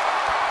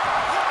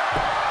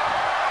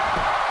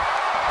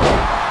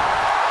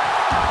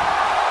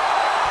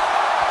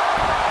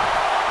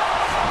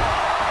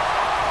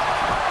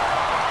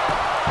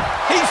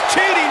 He's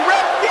cheating,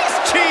 Rep. He's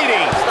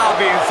cheating. Stop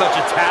being such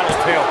a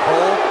tattletale,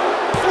 Cole.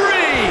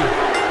 3.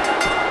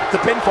 The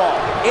pinfall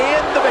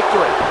and the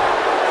victory.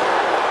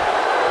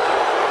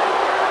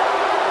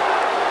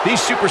 These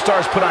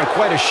superstars put on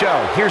quite a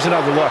show. Here's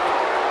another look.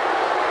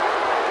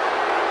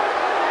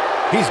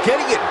 He's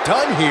getting it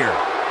done here.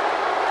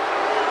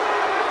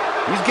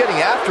 He's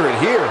getting after it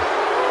here.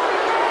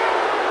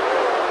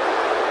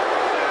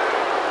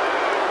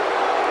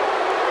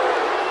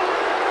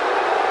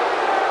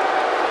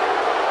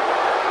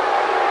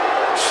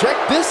 Check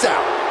this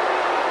out.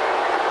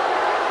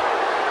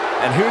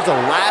 And here's a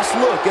last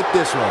look at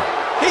this one.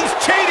 He's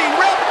cheating,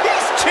 Rip!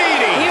 He's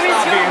cheating! Here is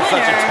Stop your being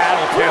such a winner,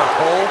 tattletale,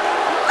 Cole.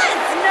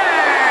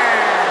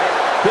 Lesnar!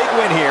 Big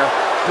win here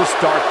to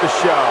start the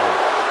show.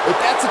 If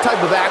that's the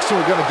type of action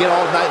we're going to get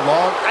all night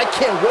long, I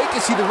can't wait to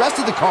see the rest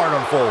of the card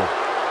unfold.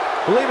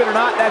 Believe it or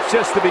not, that's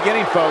just the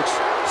beginning, folks.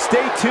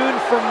 Stay tuned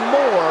for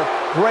more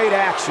great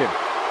action.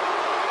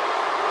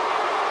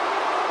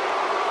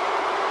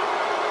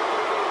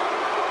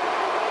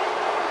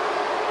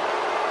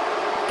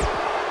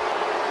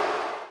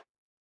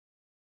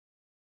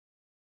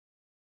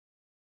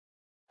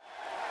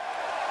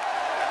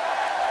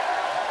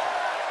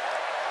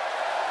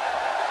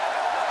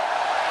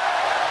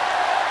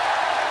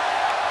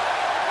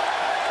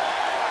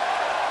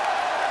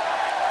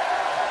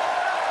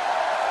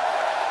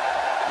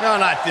 No,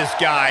 not this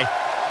guy.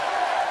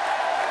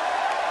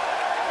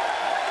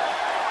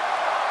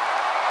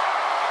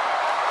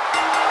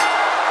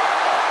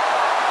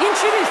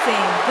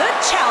 Introducing the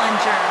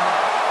challenger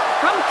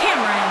from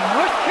Cameron,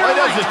 North Why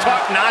Carolina. does he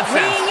talk nonsense?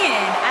 Weighing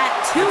in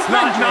at 236 It's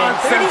not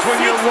nonsense when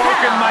you're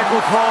working, pounds,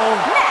 Michael Cole.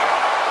 Matt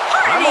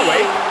Hardy. I'm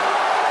awake.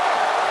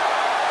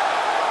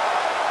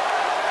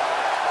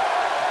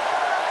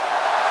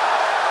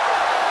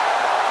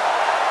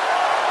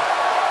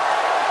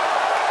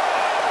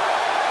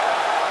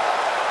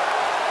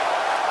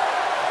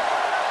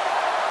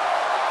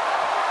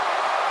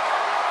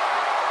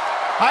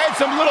 I had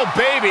some little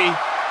baby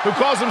who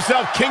calls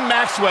himself King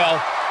Maxwell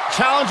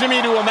challenging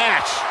me to a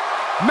match.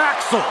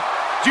 Maxwell,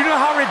 do you know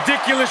how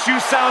ridiculous you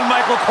sound,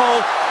 Michael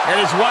Cole? And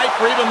his wife,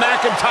 Reba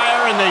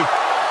McEntire, and the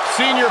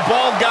senior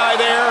bald guy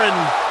there, and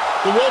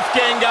the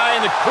Wolfgang guy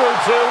and the crew,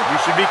 too. You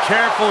should be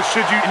careful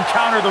should you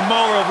encounter the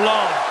mower of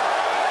law.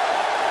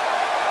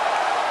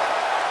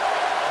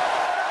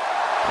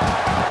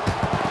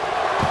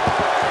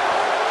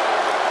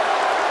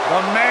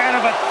 The man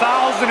of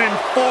 1,004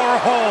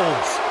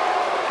 holds.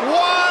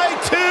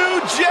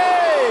 Y2J!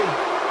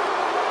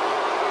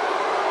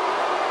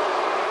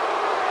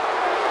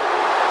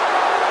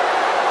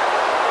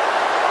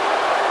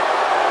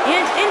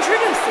 And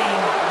introducing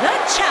the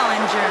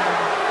challenger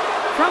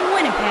from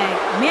Winnipeg,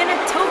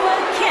 Manitoba,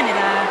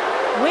 Canada,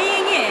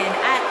 weighing in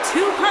at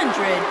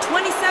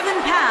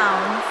 227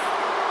 pounds,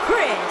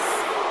 Chris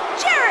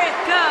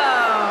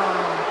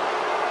Jericho.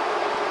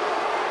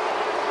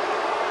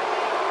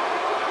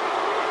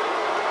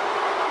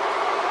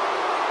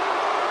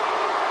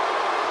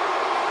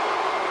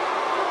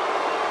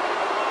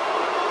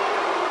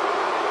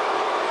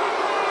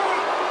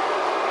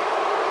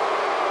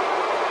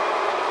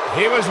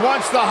 He was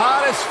once the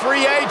hottest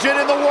free agent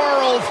in the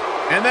world,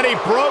 and then he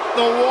broke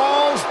the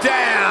walls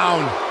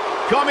down.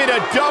 Coming to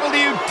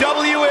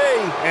WWE.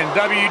 And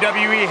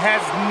WWE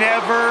has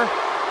never,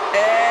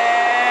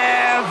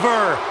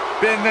 ever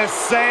been the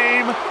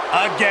same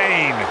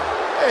again.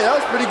 Hey, that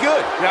was pretty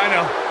good. Yeah, I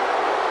know.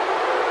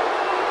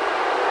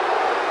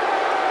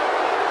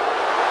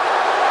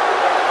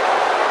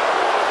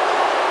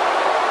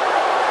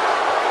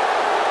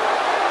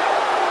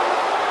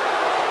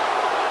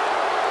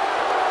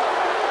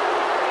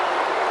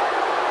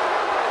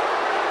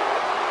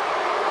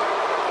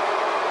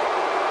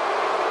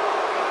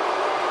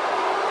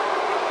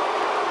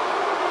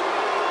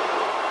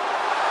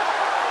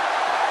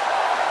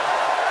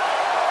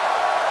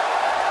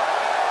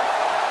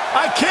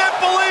 I can't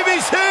believe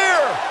he's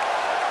here!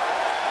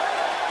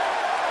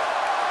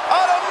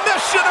 On a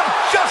mission of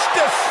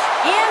justice!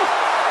 And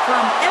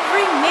from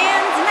every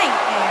man's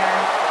nightmare,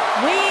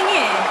 weighing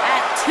in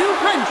at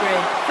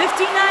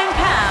 259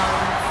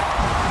 pounds,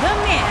 the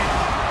man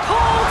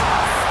called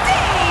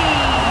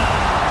Sting!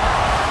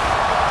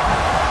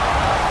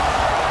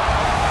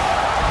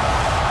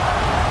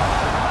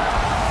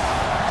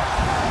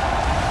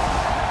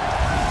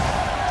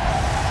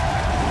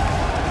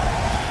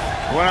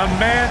 When a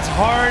man's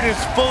heart is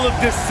full of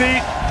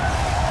deceit,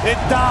 it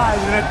dies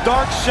and a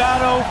dark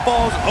shadow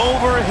falls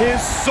over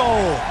his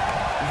soul.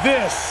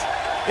 This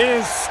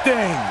is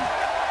Sting.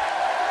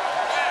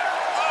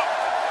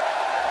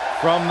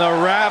 From the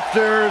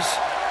rafters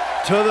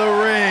to the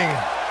ring,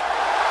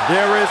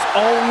 there is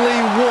only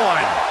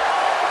one.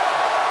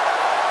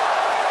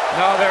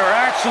 No, there are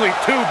actually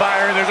two,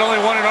 Byron. There's only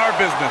one in our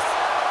business.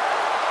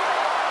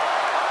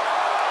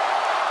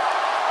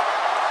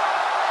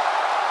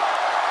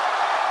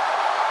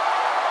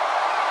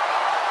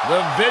 The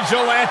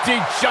vigilante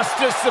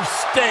justice of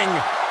Sting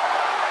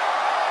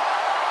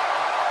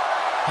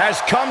has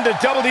come to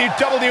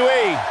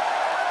WWE.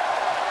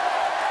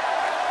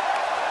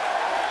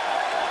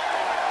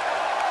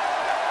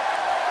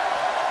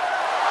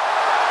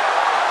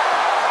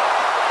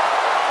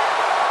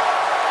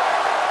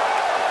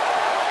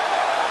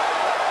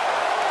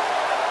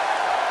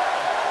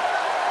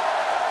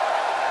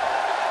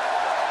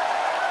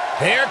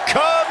 Here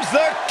comes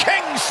the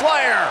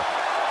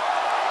Kingslayer.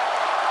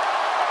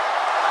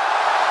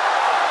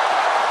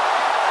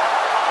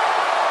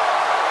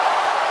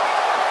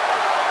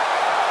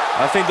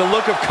 I think the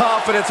look of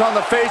confidence on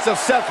the face of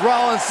Seth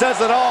Rollins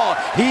says it all.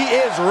 He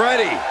is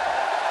ready.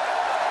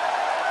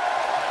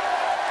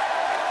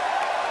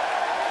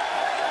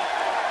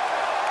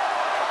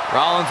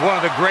 Rollins, one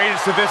of the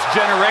greatest of this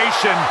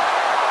generation.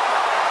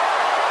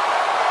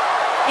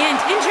 And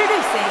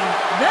introducing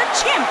the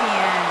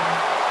champion,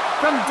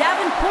 from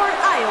Davenport,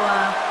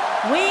 Iowa,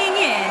 weighing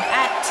in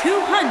at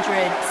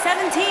 217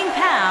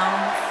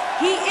 pounds,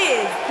 he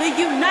is the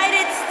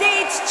United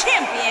States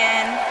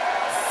champion,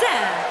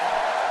 Seth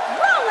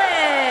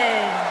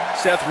Rollins.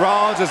 Seth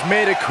Rollins has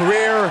made a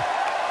career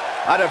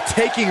out of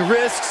taking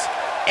risks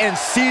and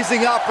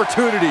seizing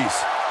opportunities.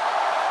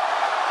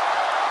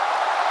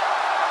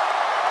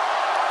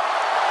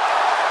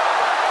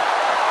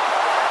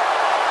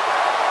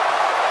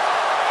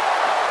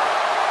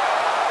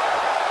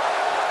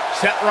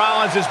 Seth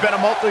Rollins has been a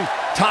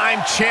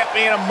multi-time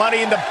champion, a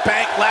Money in the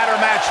Bank ladder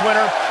match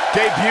winner,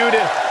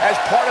 debuted as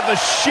part of the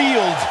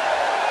Shield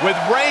with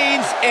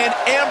Reigns and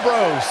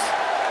Ambrose.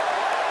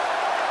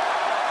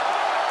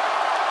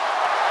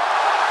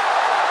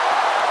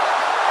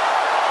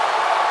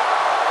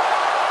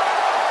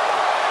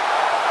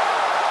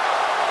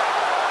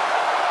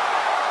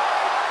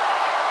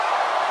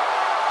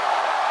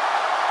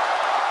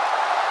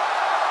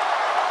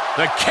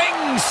 The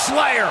King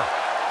Slayer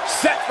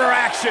set for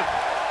action.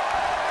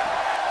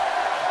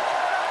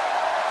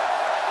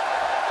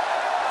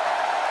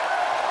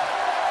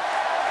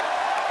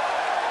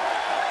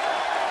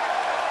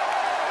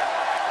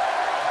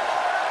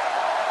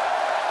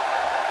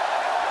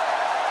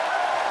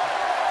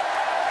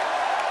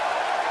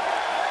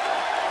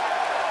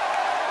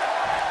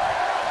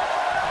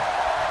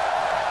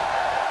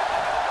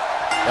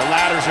 The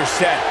ladders are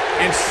set,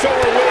 and so are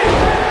we.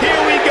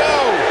 Here we go.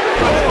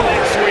 Oh,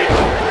 leg sweep.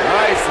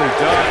 Nicely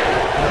done.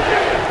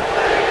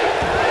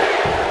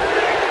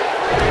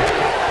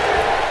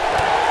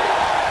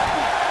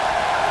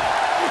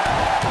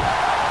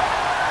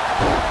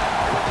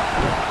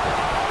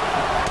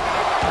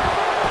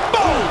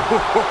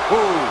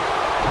 Boom!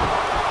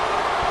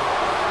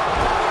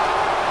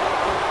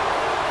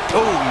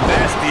 Oh,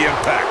 nasty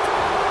impact.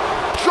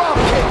 Drop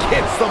kick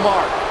hits the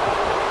mark.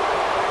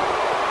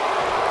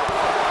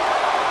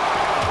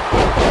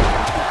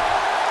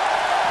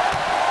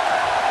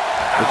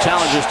 The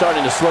challenger's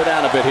starting to slow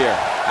down a bit here.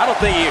 I don't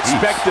think he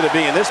expected to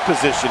be in this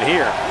position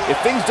here. If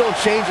things don't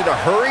change in a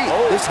hurry,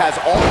 this has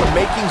all the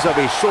makings of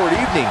a short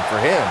evening for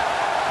him.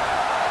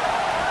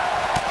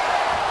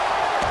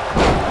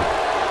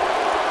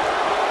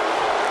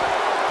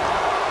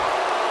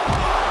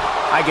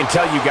 I can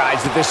tell you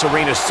guys that this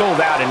arena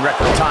sold out in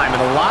record time,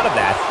 and a lot of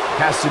that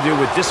has to do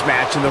with this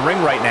match in the ring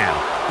right now.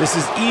 This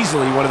is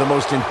easily one of the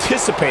most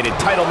anticipated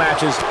title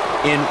matches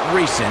in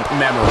recent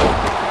memory.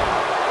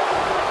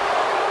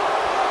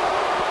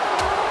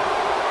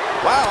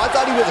 Wow, I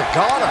thought he was a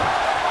goner.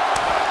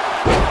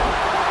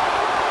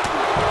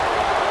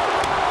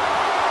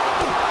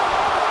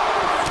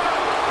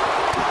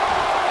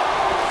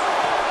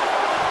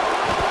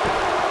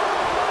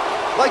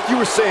 Like you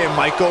were saying,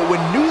 Michael, when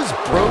news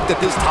broke that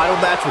this title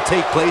match would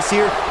take place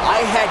here,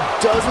 I had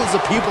dozens of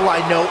people I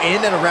know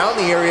in and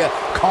around the area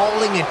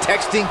calling and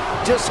texting,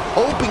 just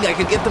hoping I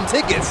could get them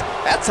tickets.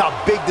 That's how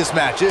big this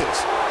match is.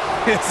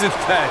 Isn't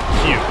that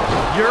cute?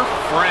 Your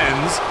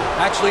friends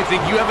actually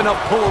think you have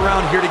enough pull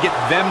around here to get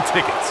them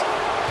tickets.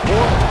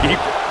 Poor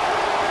people.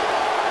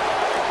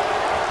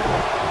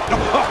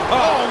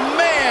 Oh,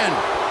 man!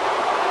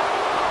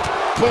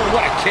 Boom,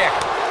 what a kick.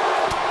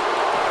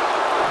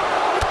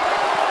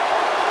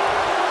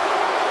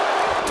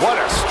 What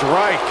a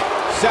strike.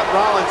 Seth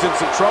Rollins in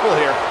some trouble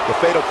here. The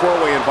fatal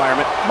four-way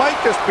environment might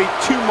just be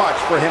too much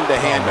for him to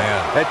handle.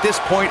 At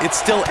this point, it's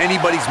still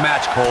anybody's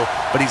match, Cole,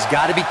 but he's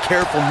got to be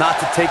careful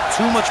not to take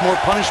too much more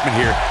punishment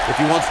here if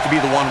he wants to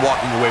be the one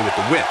walking away with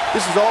the win.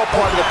 This is all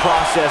part of the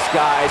process,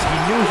 guys. He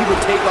knew he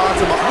would take on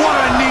some... What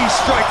a knee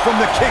strike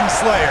from the King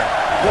Slayer.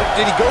 But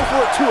did he go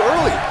for it too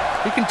early?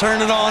 He can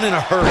turn it on in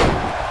a hurry.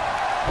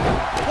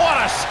 What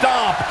a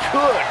stomp.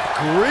 Good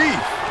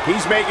grief.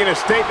 He's making a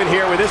statement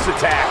here with this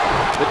attack.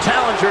 The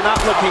challenger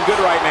not looking good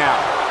right now.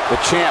 The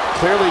champ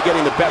clearly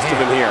getting the best of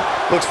him here.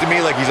 Looks to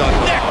me like he's on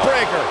Neck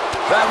breaker.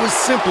 That was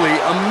simply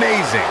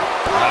amazing.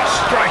 A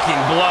striking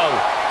blow.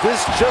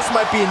 This just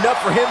might be enough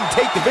for him to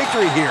take the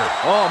victory here.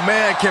 Oh,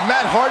 man, can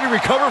Matt Hardy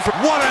recover from...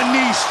 What a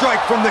knee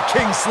strike from the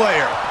King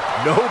Slayer.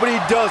 Nobody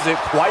does it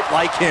quite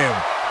like him.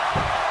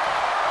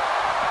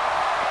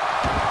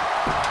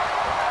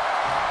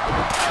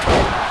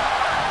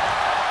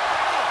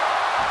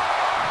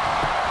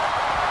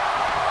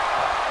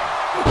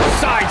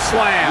 Side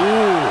slam.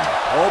 Ooh.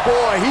 Oh,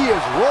 boy, he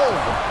is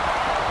rolling.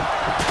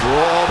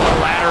 Oh, the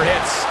ladder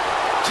hits.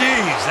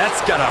 Jeez,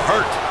 that's gotta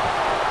hurt.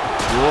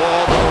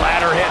 Oh, the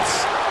ladder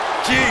hits.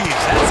 Jeez,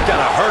 that's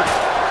gotta hurt.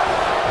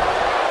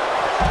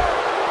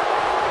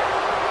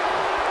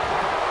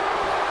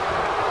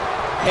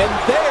 And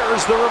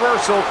there's the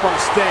reversal from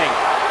Sting.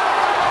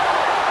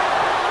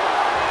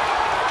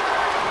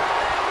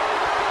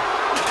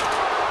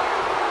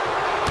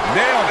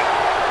 Nailed it.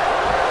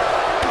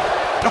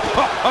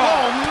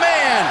 Oh,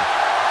 man.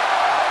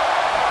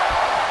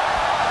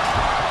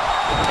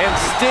 And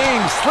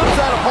Sting slips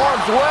out of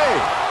harm's way.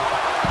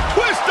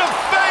 Twist of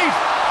fate.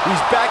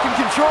 He's back in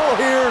control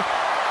here.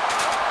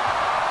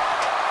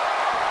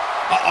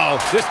 Uh-oh,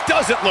 this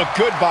doesn't look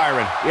good,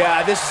 Byron.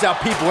 Yeah, this is how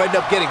people end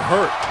up getting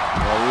hurt.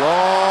 A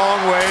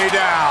long way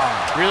down.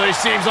 Really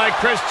seems like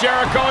Chris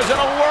Jericho is in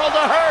a world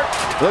of hurt.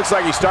 Looks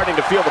like he's starting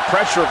to feel the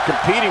pressure of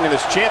competing in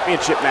this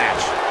championship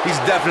match.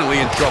 He's definitely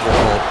in trouble,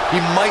 Cole.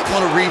 He might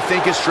want to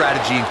rethink his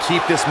strategy and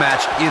keep this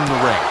match in the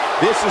ring.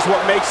 This is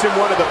what makes him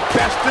one of the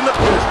best in the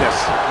business.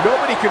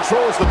 Nobody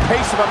controls the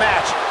pace of a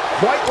match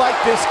quite like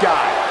this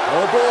guy.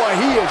 Oh boy,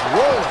 he is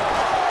rolling.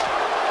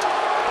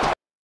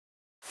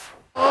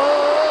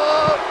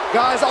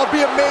 Guys, I'll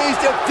be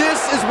amazed if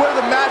this is where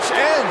the match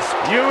ends.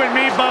 You and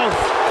me both.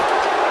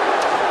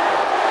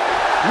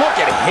 Look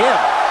at him.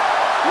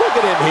 Look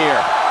at him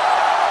here.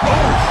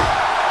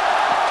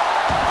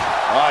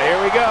 Oh, here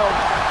we go.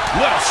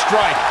 What a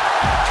strike.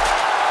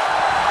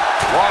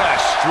 What a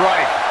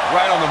strike.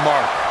 Right on the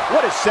mark.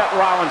 What is Seth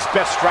Rollins'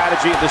 best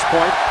strategy at this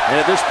point? And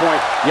at this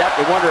point, you have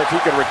to wonder if he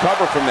can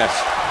recover from this.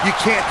 You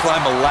can't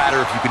climb a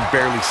ladder if you can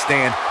barely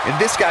stand, and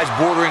this guy's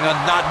bordering on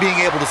not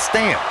being able to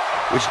stand,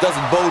 which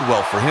doesn't bode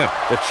well for him.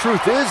 The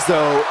truth is,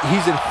 though,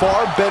 he's in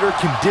far better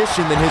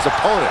condition than his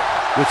opponent,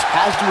 which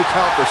has to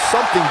account for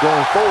something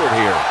going forward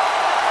here.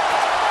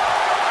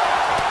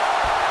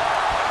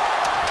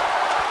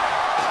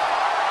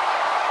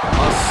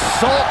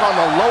 Assault on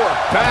the lower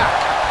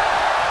back.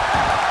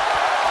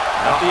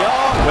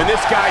 When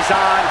this guy's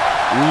on,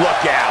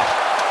 look out.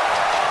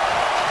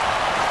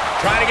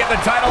 Trying to get the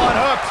title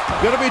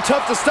unhooked. Gonna be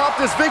tough to stop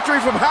this victory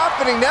from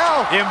happening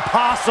now.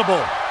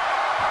 Impossible.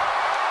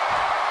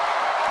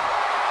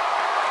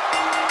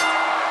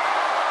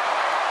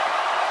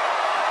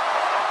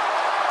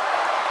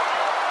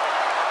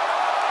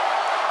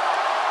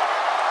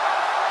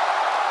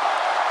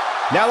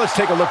 Now let's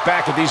take a look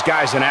back at these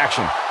guys in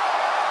action.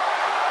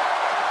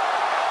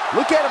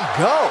 Look at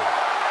him go.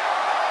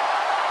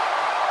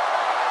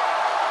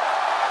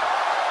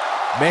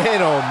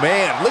 Man, oh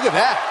man, look at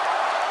that.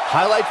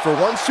 Highlight for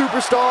one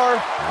superstar,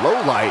 low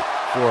light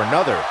for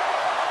another.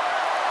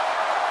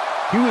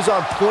 He was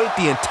on point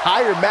the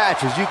entire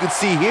match, as you can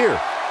see here.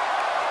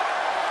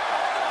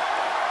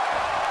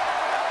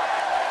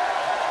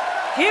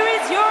 Here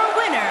is your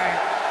winner,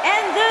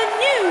 and the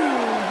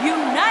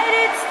new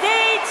United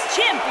States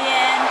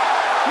Champion,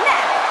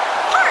 Matt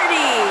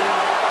Hardy.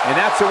 And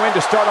that's a win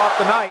to start off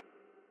the night.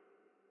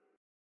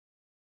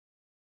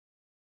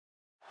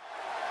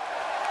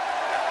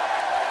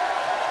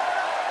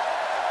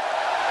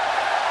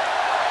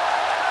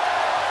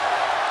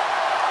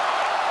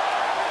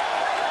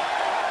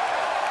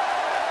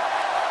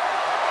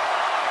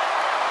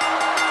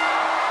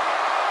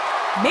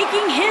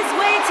 Making his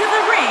way to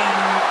the ring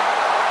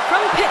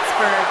from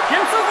Pittsburgh,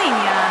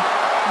 Pennsylvania,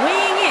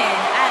 weighing in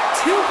at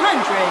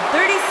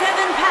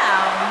 237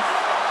 pounds,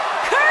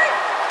 Kurt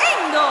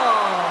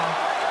Angle.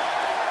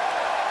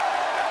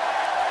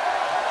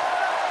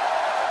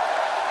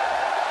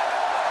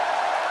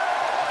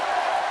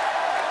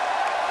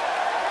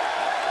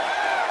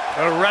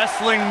 The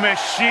wrestling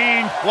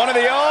machine. One of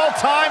the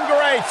all-time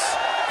greats,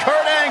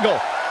 Kurt Angle.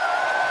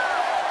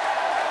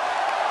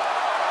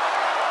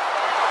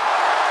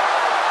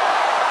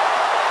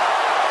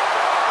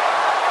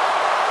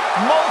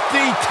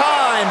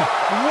 Multi-time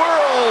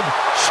world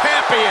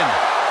champion.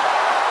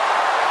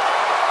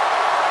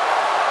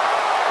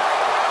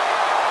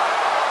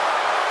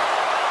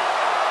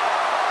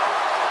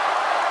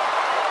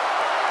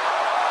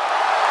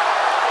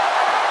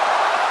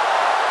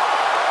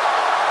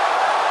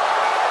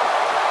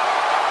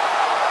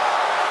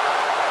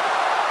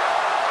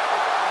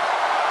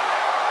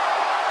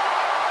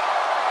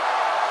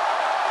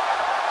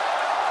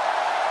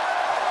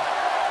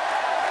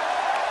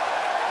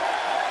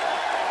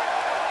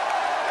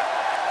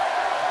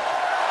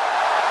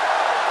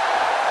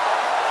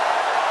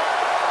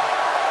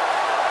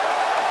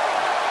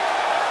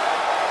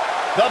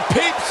 The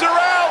peeps are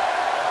out!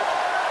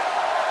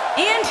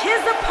 And his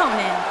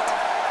opponent,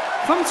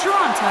 from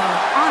Toronto,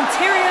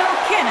 Ontario,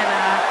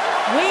 Canada,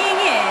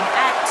 weighing in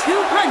at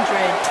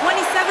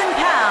 227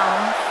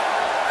 pounds,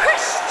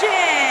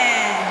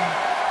 Christian!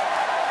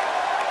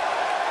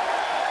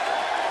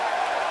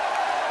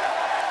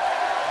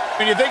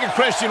 When you think of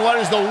Christian, what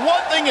is the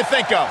one thing you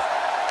think of?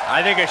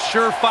 I think a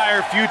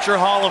surefire future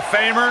Hall of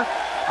Famer.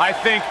 I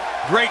think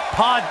great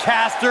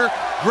podcaster,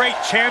 great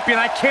champion.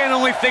 I can't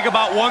only think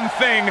about one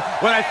thing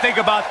when I think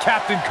about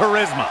Captain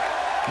Charisma.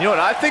 You know what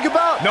I think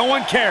about? No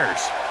one cares.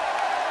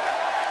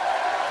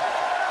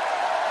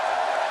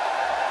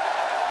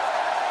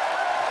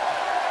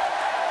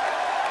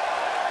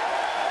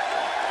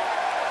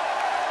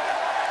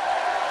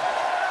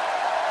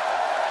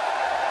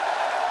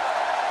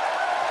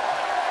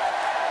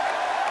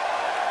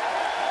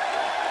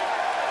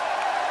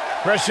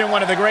 Christian,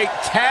 one of the great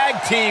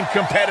tag team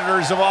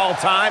competitors of all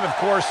time, of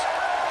course,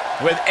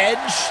 with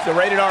Edge, the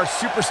rated R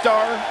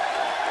superstar,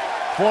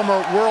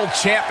 former world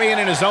champion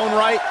in his own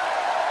right.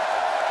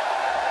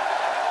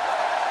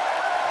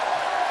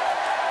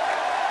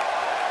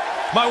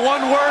 My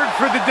one word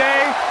for the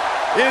day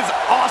is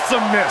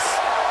awesomeness,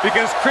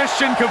 because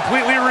Christian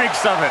completely reeks of it. And here is your winner, and the new United States Champion, Matt Hardy. Making his way to the ring from Pittsburgh, Pennsylvania, weighing in at 237 pounds, Kurt Angle. The peeps are out! And his opponent, from Toronto, Ontario, Canada, weighing in at 227 pounds, Christian!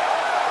 Christian, one of the great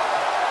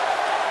tag team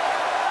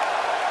competitors of all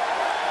time, of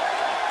course, with Edge,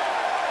 the rated R superstar,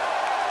 former world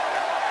champion in his own right.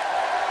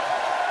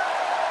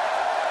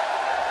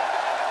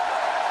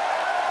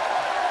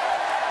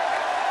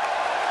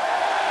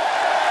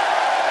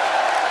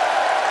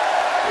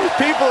 These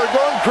people are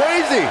going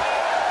crazy.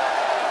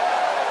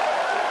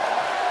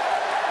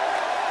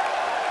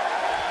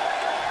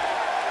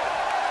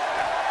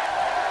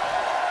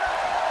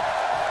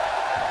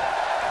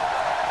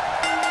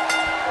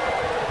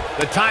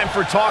 The time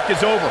for talk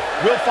is over.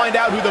 We'll find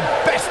out who the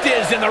best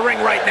is in the ring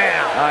right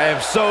now. I am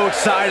so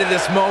excited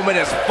this moment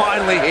is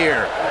finally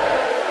here.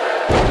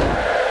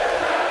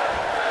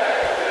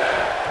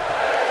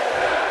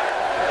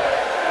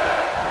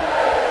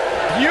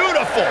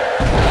 Beautiful.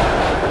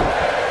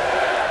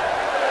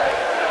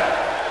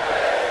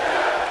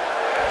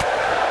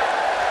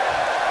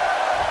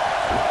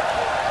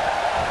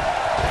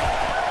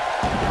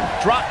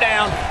 Drop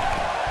down.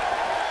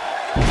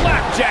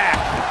 Flapjack.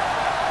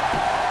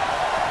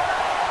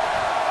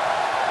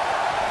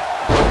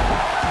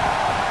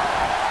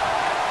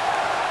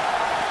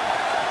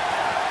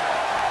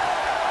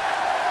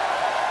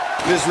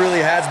 This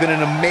really has been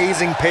an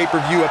amazing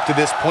pay-per-view up to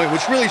this point,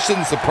 which really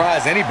shouldn't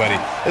surprise anybody,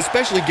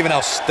 especially given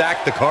how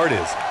stacked the card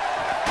is.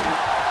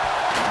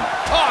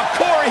 Oh,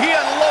 Corey, he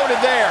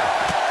unloaded there.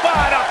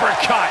 Fine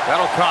uppercut.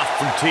 That'll cost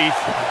some teeth.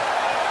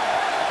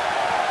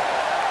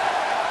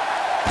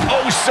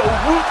 Oh, so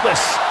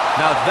ruthless.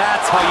 Now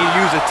that's how you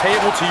use a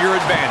table to your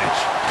advantage.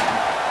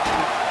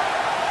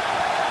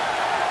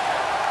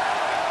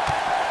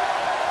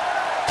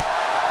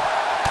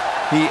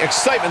 The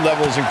excitement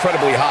level is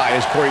incredibly high,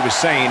 as Corey was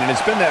saying, and it's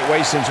been that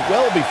way since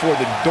well before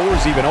the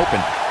doors even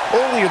opened.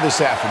 Earlier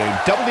this afternoon,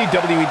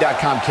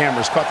 WWE.com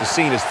cameras caught the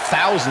scene as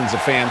thousands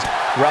of fans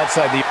were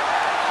outside the...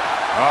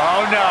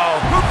 Oh, no.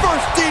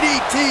 Reverse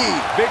DDT.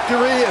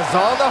 Victory is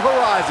on the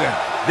horizon.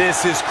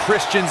 This is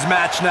Christian's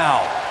match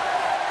now.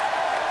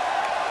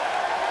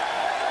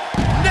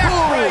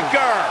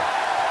 Neckbreaker!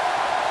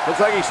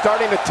 Looks like he's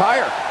starting to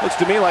tire. Looks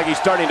to me like he's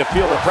starting to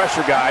feel the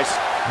pressure, guys.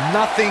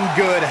 Nothing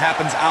good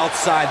happens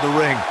outside the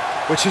ring,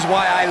 which is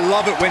why I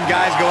love it when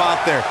guys go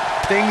out there.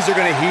 Things are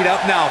going to heat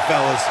up now,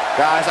 fellas.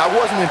 Guys, I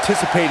wasn't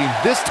anticipating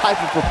this type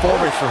of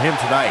performance from him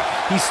tonight.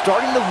 He's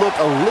starting to look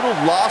a little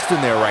lost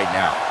in there right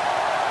now.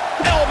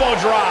 Elbow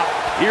drop.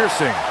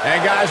 Piercing.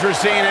 And guys, we're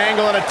seeing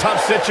Angle in a tough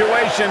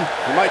situation.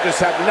 He might just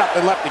have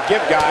nothing left to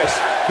give, guys.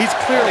 He's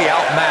clearly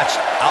outmatched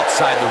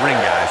outside the ring,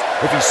 guys.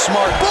 If he's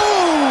smart,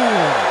 boom!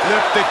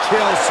 Flip the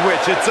kill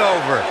switch, it's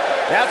over.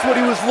 That's what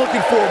he was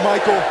looking for,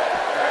 Michael.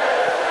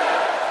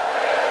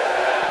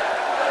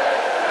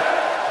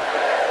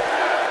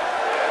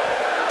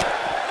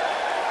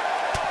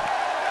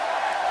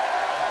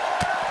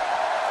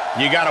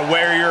 You got to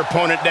wear your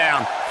opponent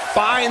down.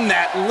 Find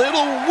that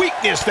little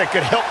weakness that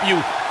could help you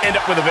end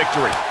up with a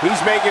victory. He's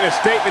making a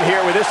statement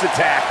here with this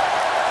attack.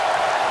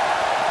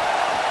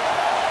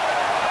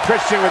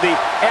 Christian with the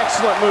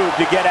excellent move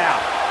to get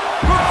out.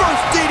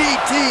 Reverse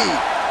DDT.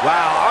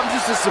 Wow, I'm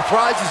just as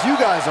surprised as you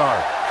guys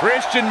are.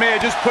 Christian may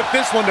have just put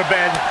this one to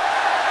bed.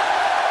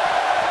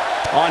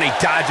 Oh, and he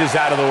dodges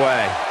out of the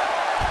way.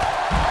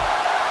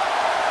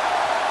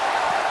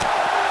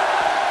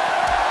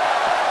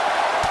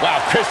 Wow,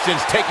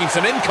 Christian's taking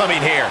some incoming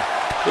here.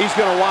 He's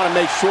going to want to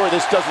make sure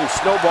this doesn't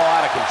snowball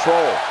out of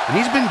control. And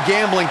he's been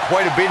gambling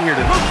quite a bit here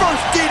today. Reverse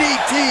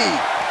DDT.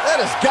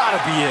 That has got to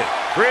be it.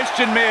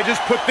 Christian may have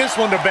just put this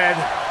one to bed.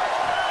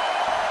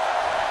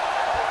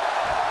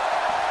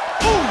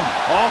 Boom.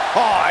 Oh,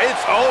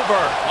 it's over.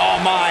 Oh,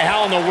 my,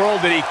 how in the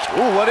world did he...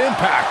 Ooh, what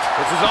impact.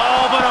 This is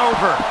all but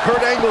over.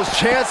 Kurt Angle's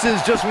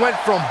chances just went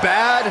from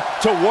bad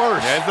to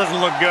worse. Yeah, this doesn't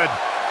look good.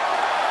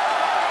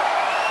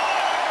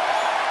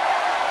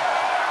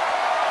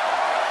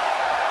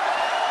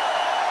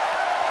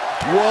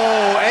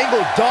 Whoa,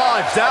 Angle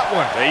dodged that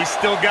one. He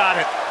still got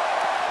it.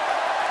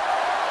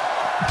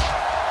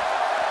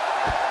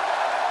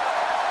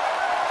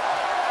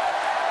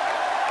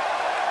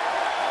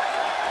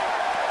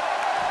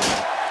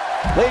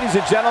 Ladies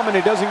and gentlemen,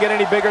 it doesn't get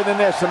any bigger than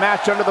this. A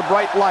match under the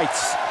bright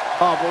lights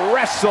of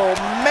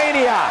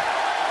WrestleMania.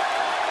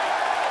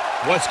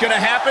 What's going to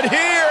happen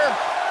here?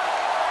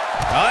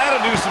 Well,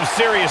 that'll do some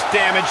serious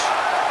damage.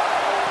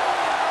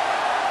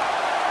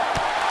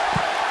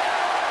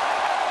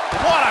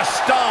 What a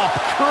stomp.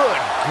 Good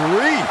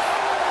grief.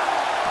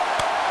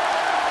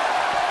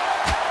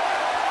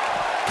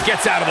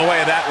 Gets out of the way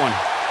of that one.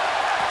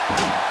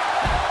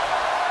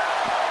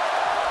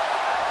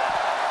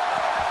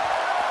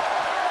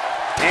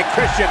 And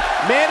Christian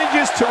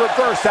manages to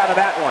reverse out of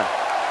that one.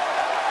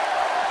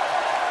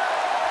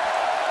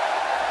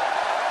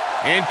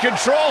 In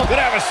control. Could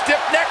have a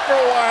stiff neck for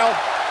a while.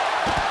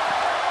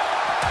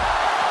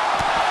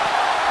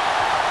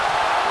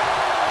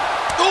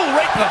 Ooh,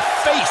 right in the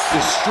face.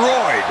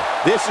 Destroyed.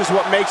 This is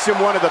what makes him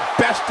one of the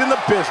best in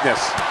the business.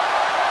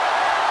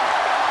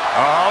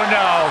 Oh,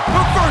 no.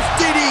 Reverse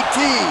DDT.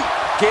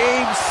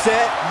 Game,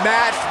 set,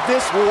 match.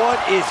 This one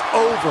is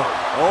over.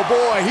 Oh,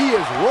 boy, he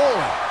is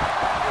rolling.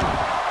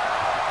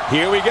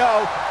 Here we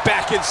go.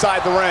 Back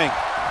inside the ring.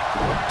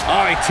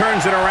 Oh, he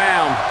turns it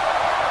around.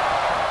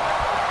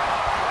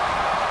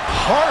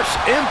 Harsh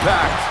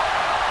impact.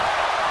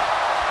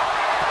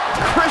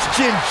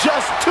 Christian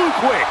just too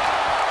quick.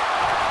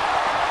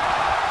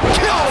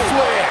 Kill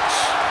switch.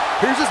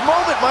 Here's his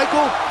moment,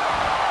 Michael.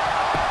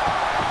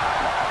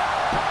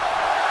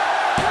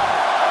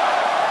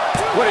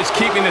 What is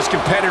keeping this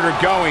competitor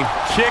going?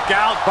 Kick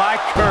out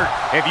by Kurt.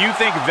 If you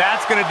think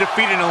that's going to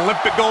defeat an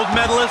Olympic gold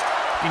medalist,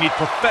 you need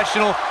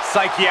professional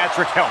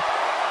psychiatric help.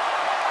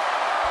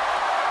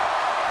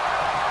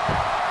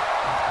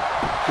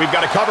 We've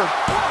got it covered.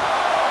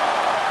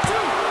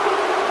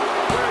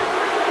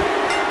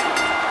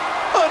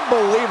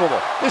 Unbelievable.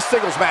 This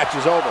singles match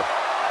is over.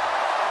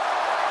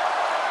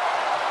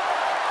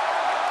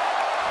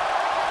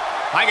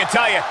 I can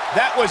tell you,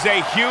 that was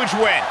a huge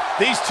win.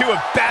 These two have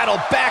battled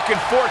back and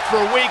forth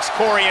for weeks,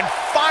 Corey, and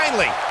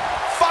finally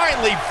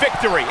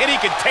victory, and he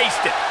can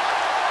taste it.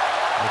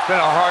 It's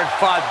been a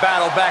hard-fought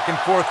battle back and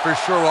forth for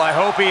sure. Well, I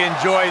hope he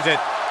enjoys it.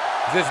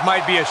 This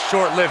might be a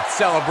short-lived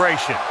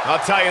celebration.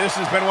 I'll tell you, this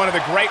has been one of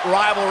the great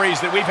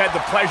rivalries that we've had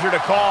the pleasure to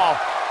call.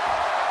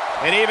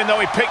 And even though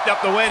he picked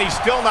up the win, he's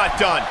still not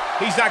done.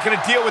 He's not going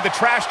to deal with the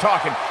trash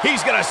talking.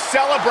 He's going to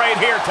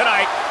celebrate here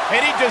tonight,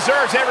 and he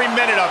deserves every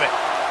minute of it.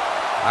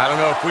 I don't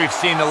know if we've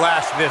seen the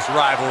last of this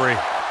rivalry.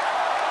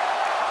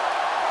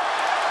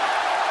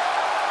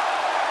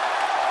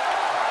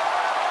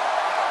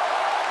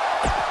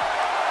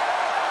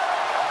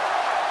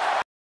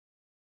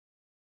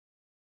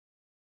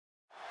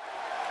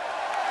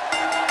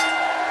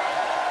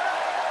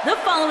 The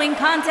following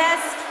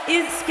contest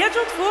is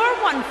scheduled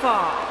for one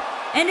fall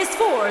and is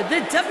for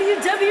the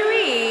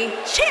WWE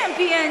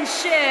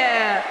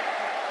Championship.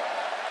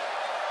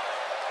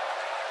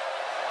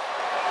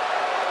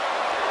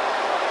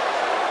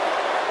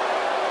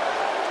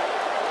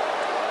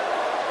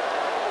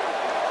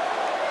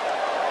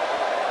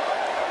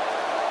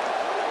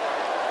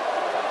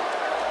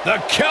 The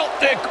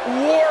Celtic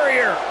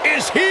Warrior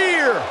is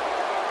here!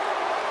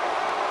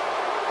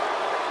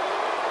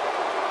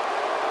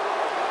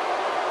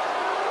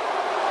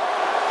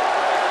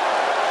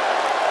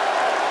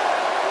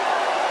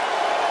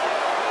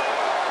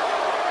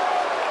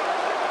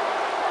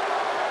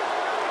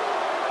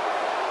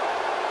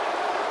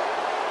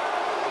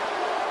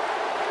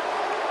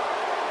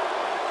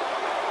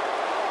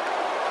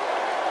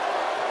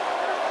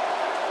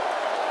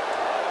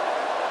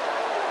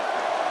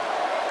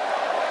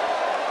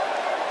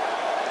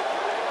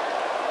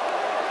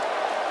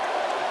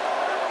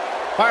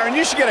 Byron,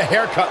 you should get a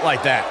haircut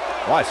like that.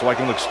 Why, so I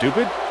can look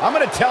stupid? I'm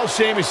going to tell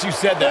Sheamus you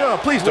said that. No,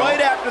 please don't. Right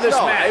after this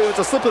match. It was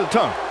a slip of the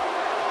tongue.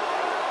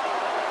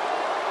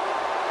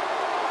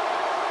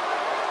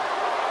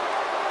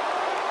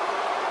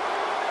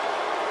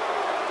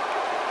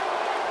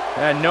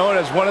 And known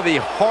as one of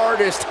the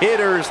hardest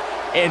hitters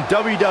in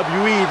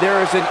WWE,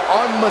 there is an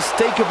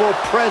unmistakable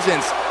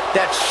presence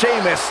that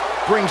Sheamus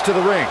brings to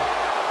the ring.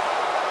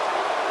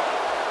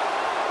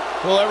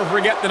 We'll ever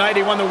forget the night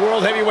he won the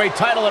World Heavyweight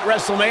title at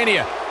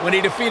WrestleMania when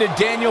he defeated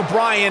Daniel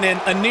Bryan in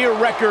a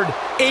near-record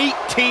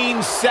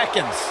 18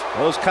 seconds.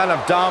 Those kind of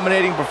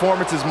dominating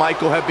performances,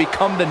 Michael, have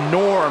become the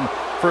norm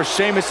for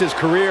Sheamus's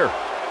career.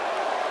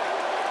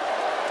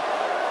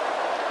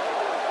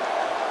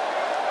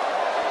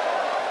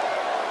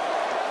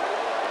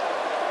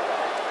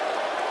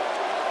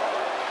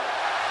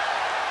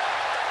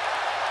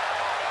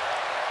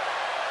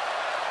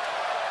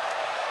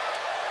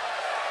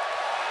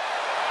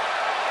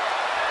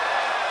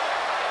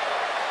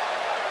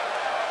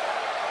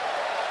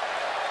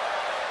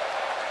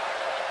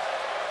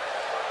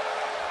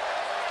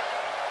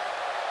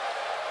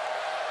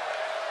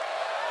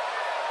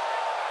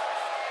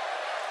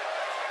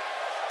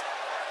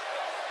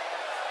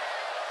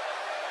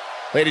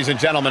 Ladies and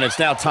gentlemen, it's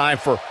now time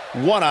for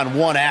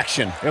one-on-one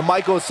action. And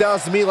Michael, it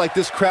sounds to me like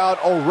this crowd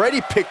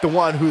already picked the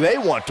one who they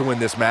want to win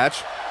this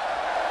match.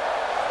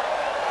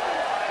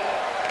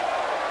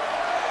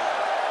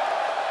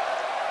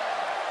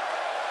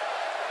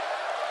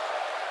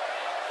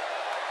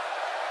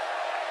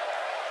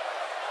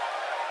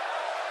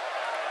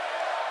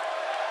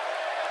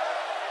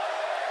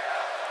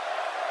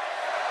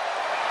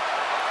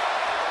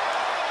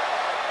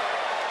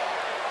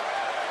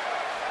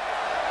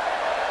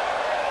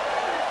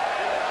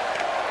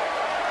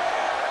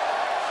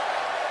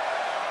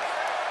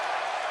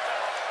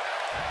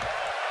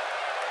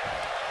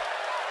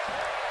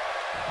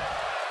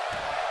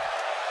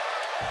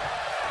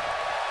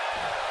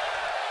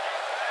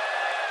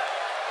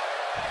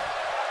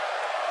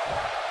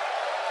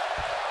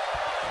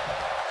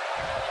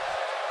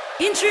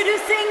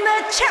 Introducing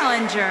the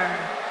challenger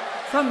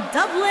from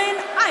Dublin,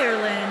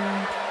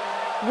 Ireland,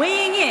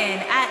 weighing in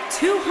at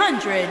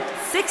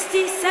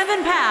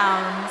 267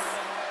 pounds,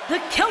 the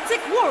Celtic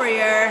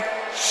Warrior,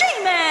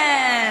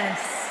 Sheamus.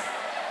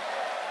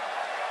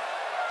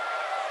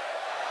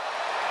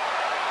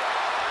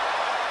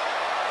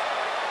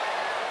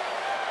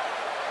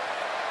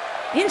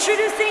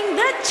 Introducing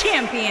the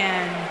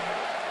champion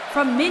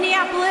from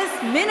Minneapolis,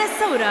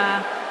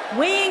 Minnesota,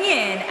 weighing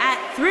in at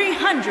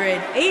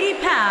 380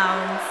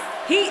 pounds,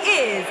 he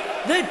is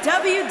the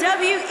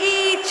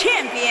WWE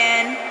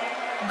Champion,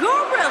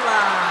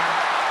 Gorilla.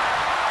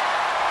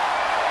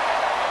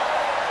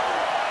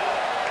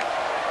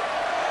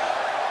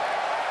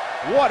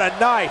 What a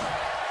night.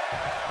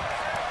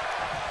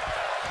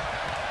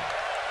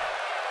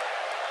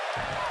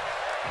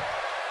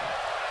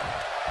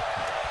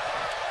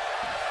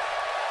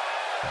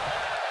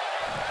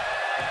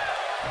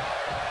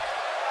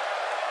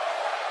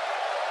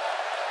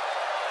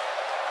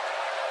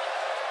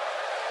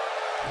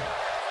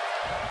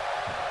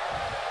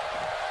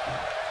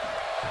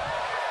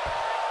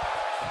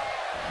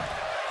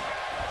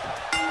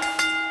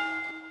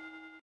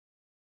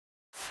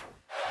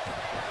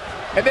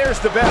 And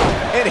there's the bell.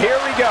 And here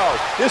we go.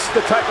 This is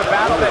the type of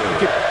battle that you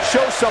can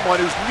show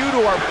someone who's new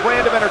to our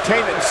brand of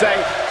entertainment and say,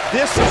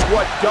 this is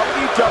what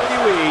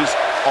WWE's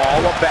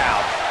all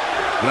about.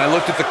 When I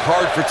looked at the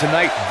card for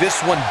tonight,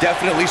 this one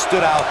definitely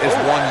stood out as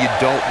one you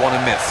don't want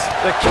to miss.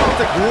 The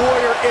Celtic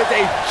Warrior is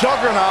a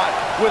juggernaut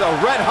with a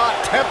red-hot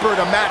temper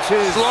to match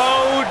his.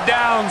 Slow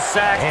down,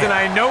 Saxton.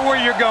 I know where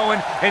you're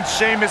going, and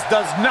Sheamus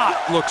does not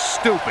look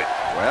stupid.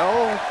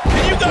 Well,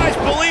 Can you guys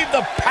believe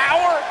the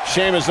power?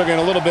 Sheamus looking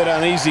a little bit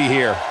uneasy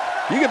here.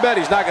 You can bet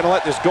he's not going to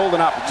let this golden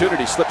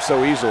opportunity slip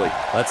so easily.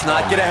 Let's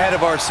not get ahead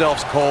of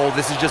ourselves, Cole.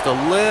 This is just a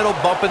little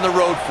bump in the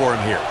road for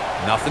him here.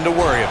 Nothing to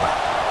worry about.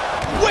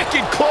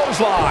 Wicked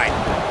clothesline.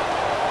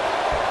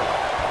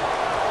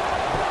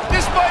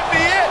 This might be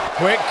it.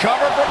 Quick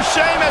cover from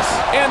Sheamus.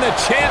 And the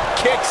champ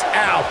kicks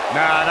out.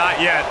 Nah, not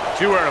yet.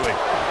 Too early.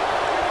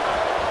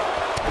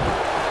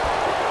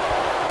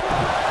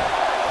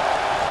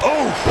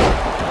 Oof.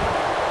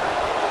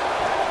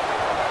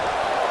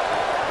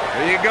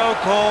 There you go,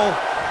 Cole.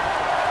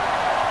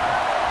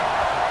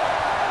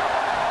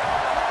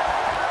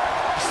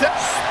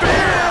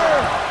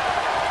 Spear.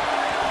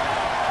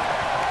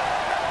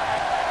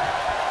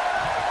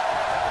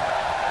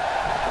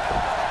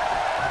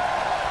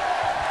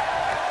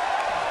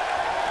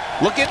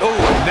 Look at, oh,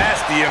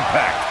 Nasty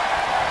impact.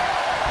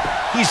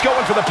 he's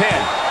going for the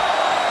pin.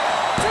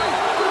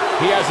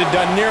 He hasn't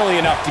done nearly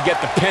enough to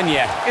get the pin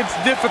yet. It's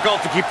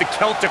difficult to keep the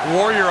Celtic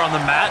Warrior on the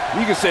mat.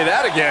 you can say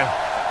that again.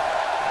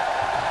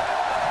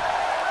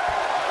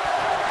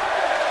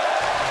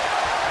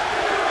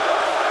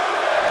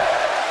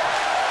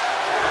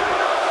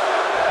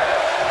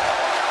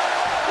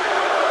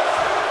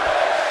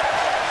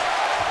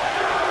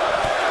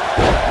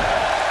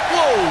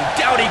 Whoa,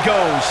 down he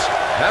goes.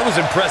 That was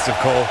impressive,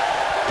 Cole.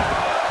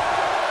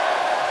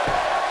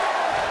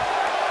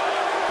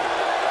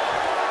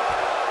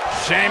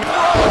 Shame.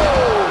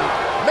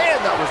 Oh,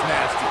 man, that was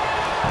nasty.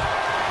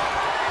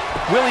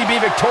 Will he be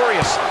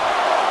victorious?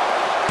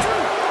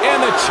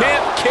 And the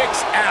champ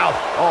kicks out.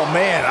 Oh,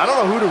 man, I don't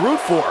know who to root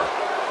for.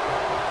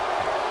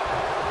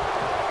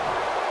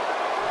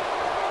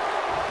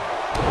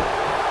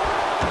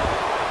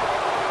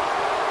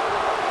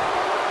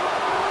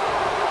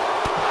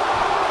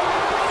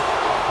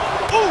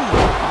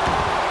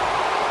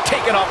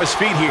 Taken off his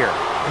feet here.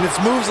 And it's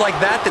moves like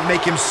that that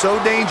make him so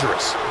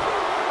dangerous.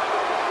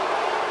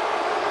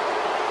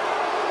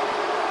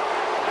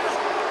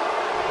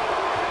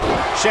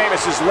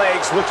 Sheamus'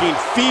 legs looking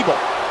feeble.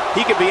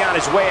 He could be on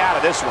his way out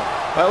of this one.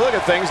 By the look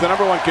at things, the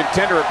 #1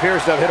 contender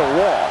appears to have hit a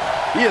wall.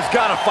 He has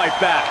got to fight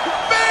back.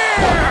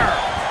 Bear!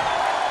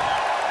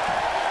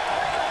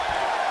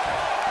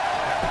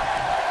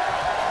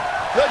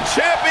 The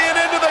champion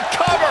into the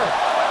cover.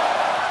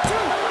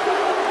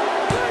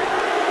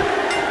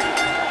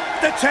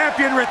 The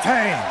champion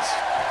retains.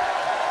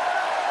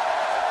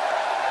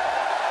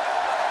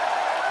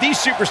 These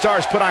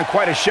superstars put on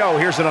quite a show.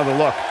 Here's another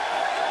look.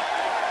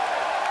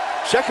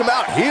 Check him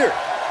out here.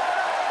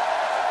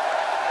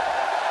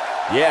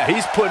 Yeah,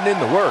 he's putting in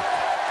the work.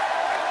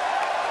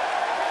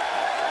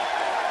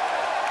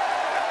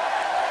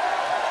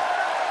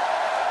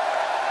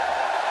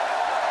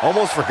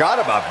 Almost forgot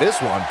about this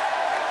one.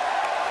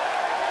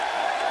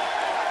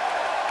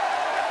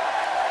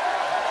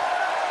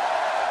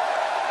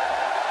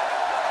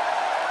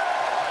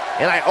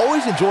 And I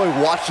always enjoy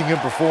watching him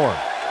perform.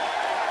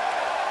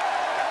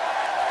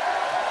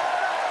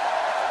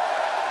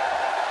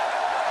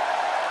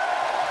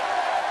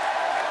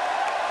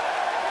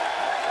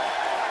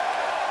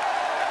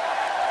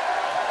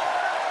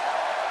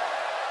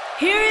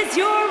 Here is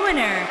your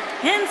winner,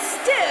 and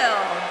still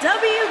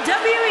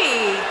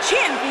WWE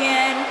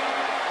Champion,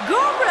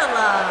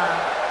 Gorilla.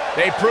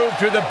 They proved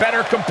who the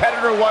better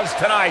competitor was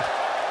tonight.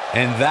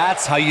 And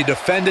that's how you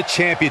defend a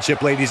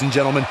championship, ladies and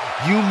gentlemen.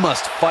 You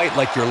must fight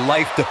like your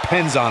life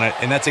depends on it,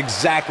 and that's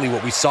exactly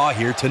what we saw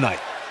here tonight.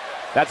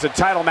 That's a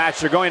title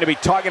match you're going to be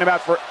talking about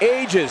for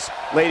ages,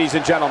 ladies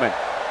and gentlemen.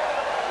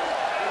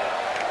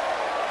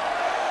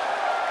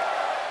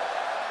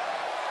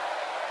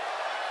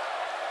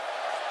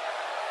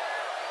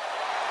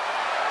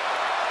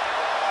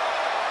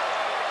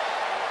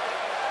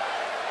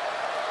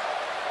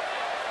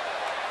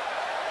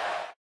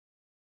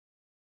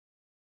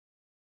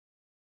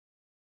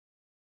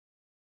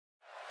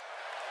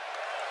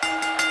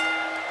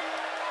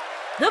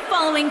 The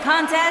following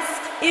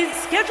contest is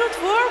scheduled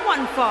for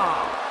one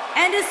fall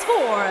and is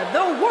for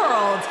the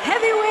World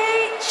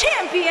Heavyweight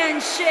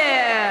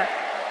Championship.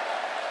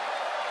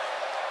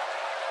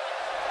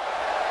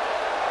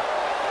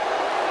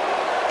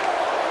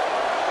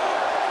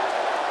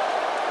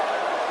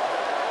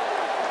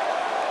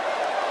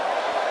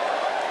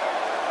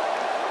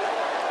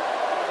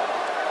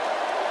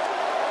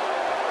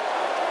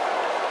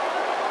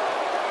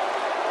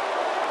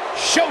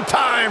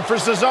 Showtime for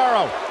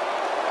Cesaro.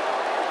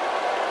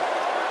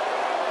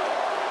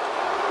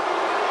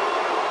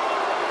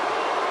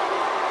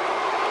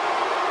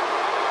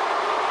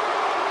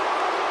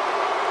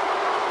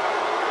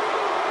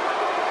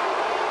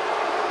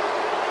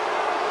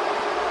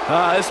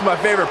 This is my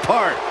favorite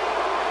part.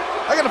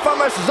 I gotta find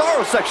my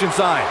Cesaro section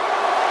sign.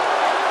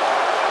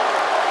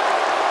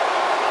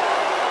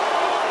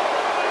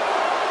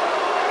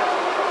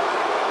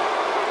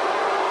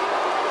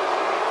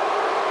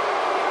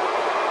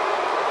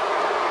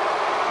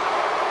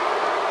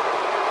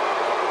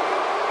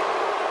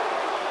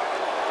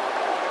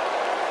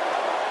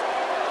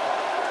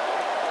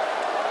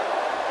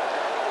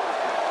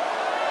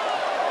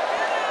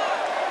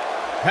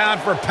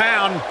 Pound for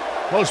pound,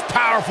 most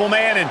powerful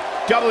man in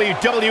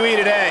WWE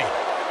today.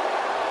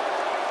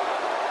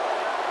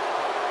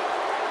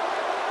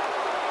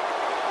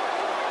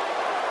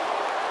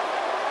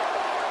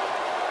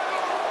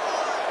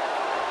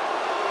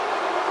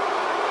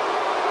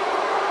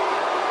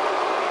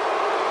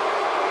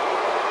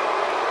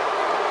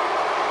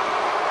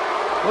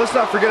 Let's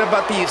not forget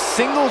about the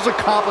singles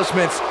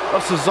accomplishments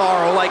of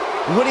Cesaro, like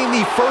winning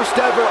the first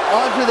ever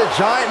Andre the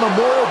Giant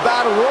Memorial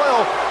Battle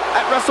Royal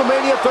at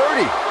WrestleMania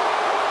 30.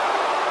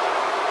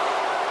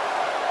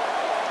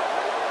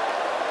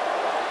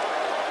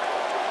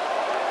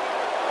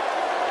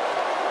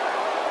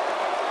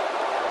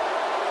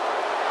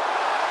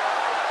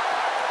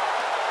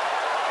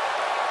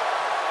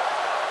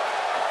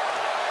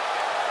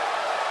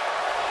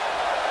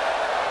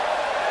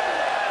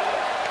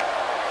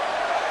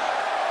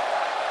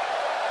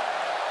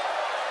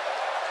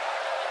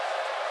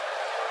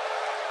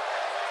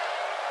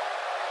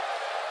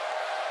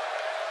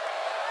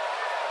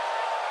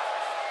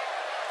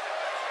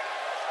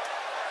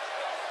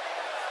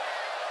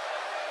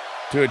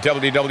 Two of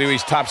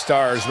WWE's top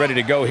stars ready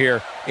to go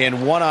here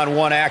in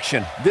one-on-one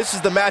action. This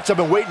is the match I've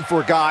been waiting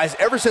for, guys.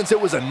 Ever since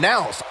it was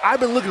announced, I've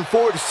been looking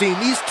forward to seeing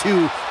these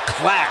two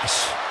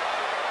clash.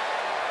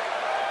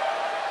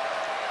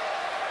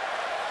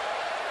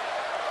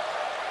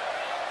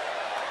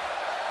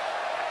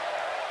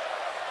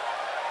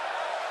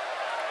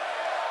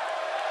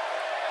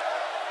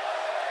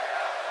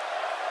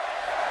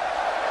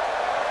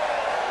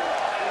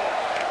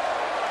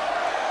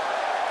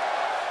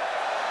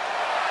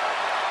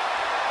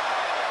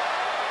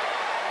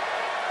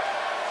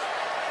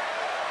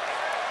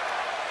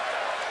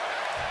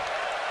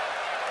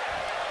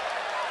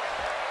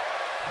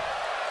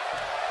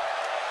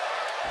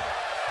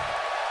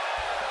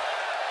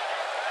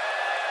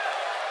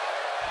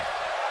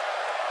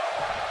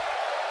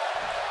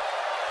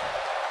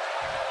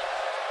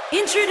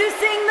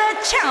 Introducing the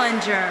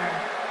challenger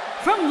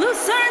from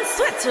Lucerne,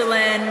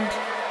 Switzerland,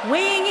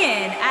 weighing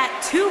in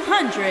at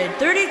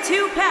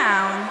 232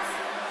 pounds,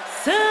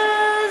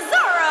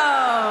 Cesaro.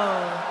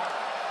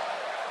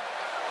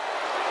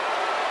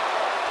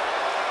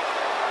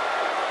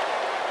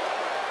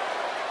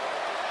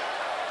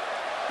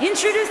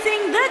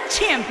 Introducing the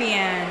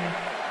champion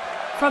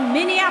from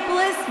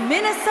Minneapolis,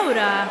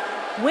 Minnesota,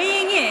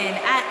 weighing in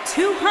at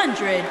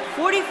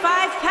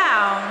 245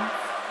 pounds.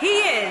 He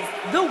is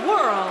the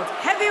World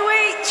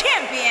Heavyweight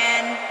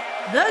Champion,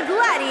 the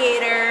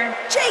Gladiator,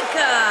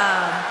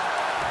 Jacob.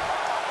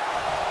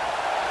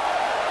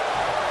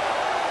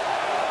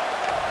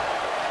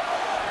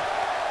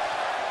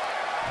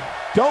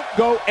 Don't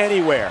go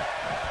anywhere.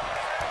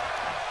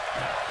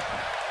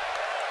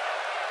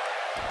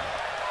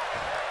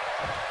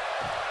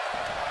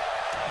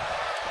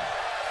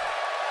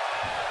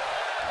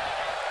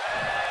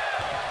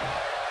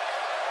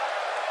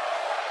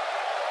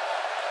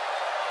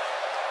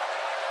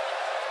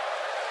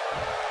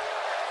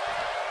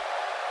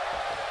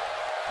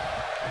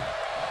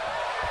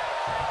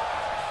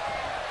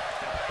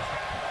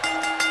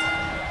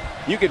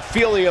 You can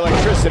feel the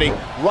electricity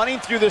running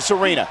through this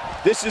arena.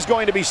 This is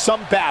going to be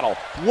some battle,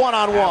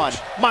 one-on-one,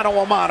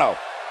 mano-a-mano.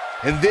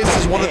 And this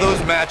is one of those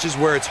matches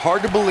where it's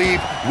hard to believe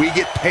we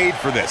get paid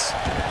for this.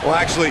 Well,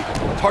 actually,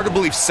 it's hard to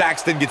believe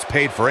Saxton gets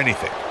paid for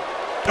anything.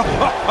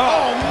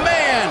 Oh,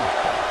 man!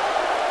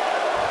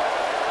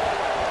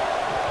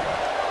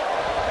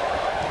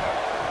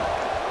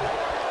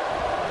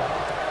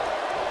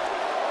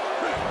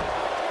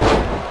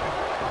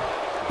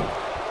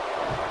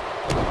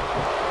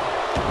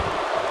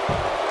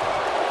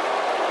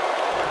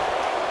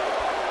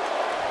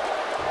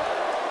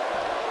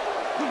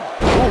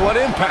 What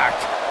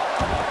impact!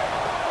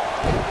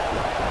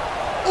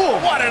 Oh,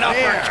 what an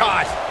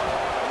uppercut!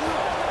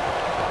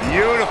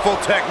 Beautiful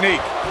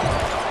technique.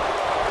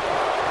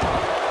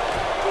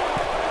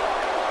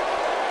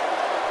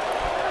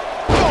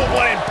 Oh,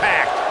 what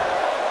impact!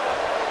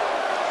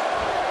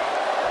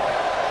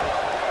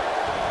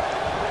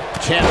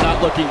 Champ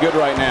not looking good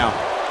right now.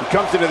 He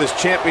comes into this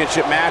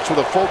championship match with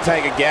a full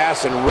tank of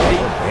gas and ready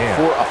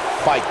for a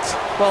fight.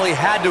 Well, he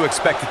had to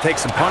expect to take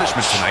some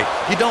punishment tonight.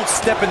 You don't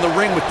step in the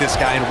ring with this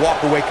guy and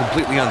walk away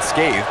completely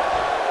unscathed.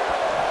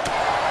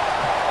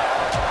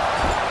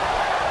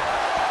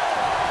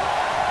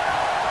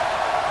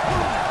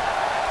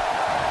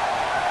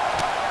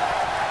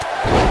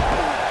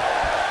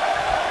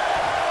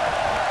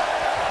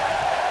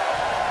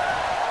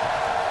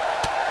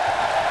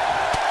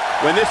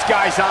 When this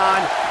guy's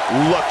on,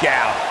 look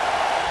out.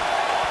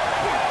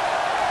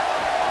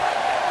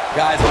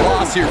 Guys, a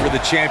loss here for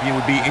the champion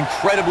would be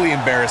incredibly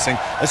embarrassing,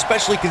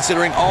 especially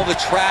considering all the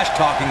trash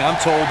talking I'm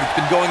told that's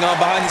been going on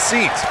behind the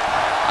scenes.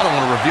 I don't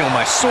want to reveal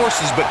my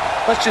sources, but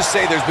let's just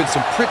say there's been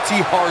some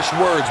pretty harsh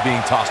words being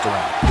tossed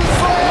around.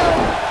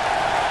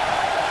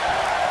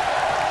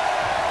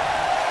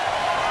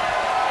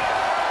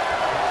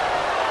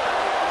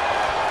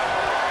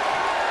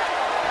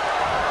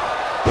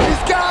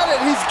 He's got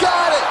it! He's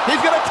got it!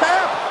 He's gonna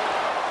tap!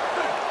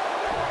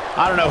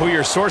 I don't know who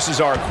your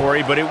sources are,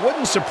 Corey, but it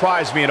wouldn't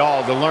surprise me at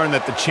all to learn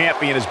that the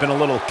champion has been a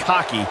little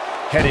cocky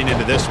heading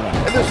into this one.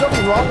 And there's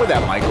nothing wrong with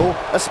that, Michael,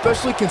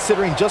 especially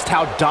considering just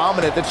how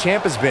dominant the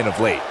champ has been of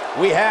late.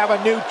 We have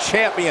a new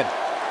champion.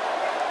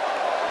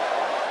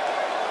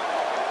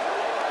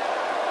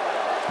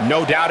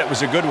 No doubt it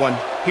was a good one.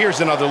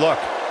 Here's another look.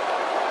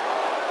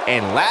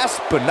 And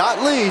last but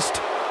not least,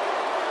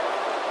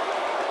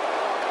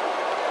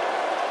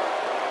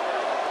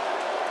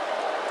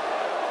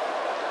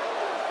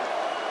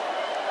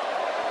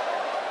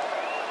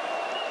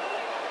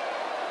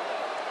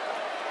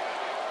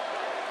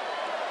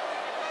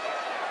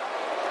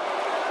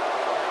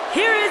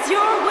 here is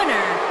your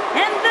winner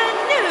and the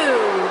new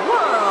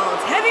World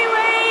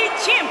Heavyweight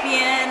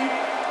Champion,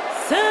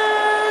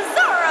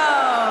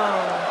 Cesaro.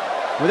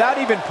 Without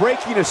even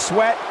breaking a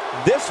sweat,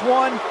 this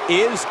one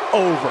is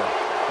over.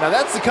 now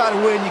that's the kind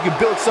of win you can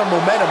build some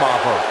momentum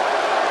off of.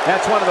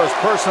 That's one of those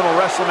personal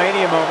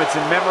WrestleMania moments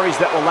and memories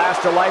that will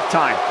last a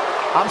lifetime.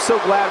 I'm so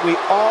glad we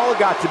all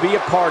got to be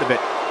a part of it.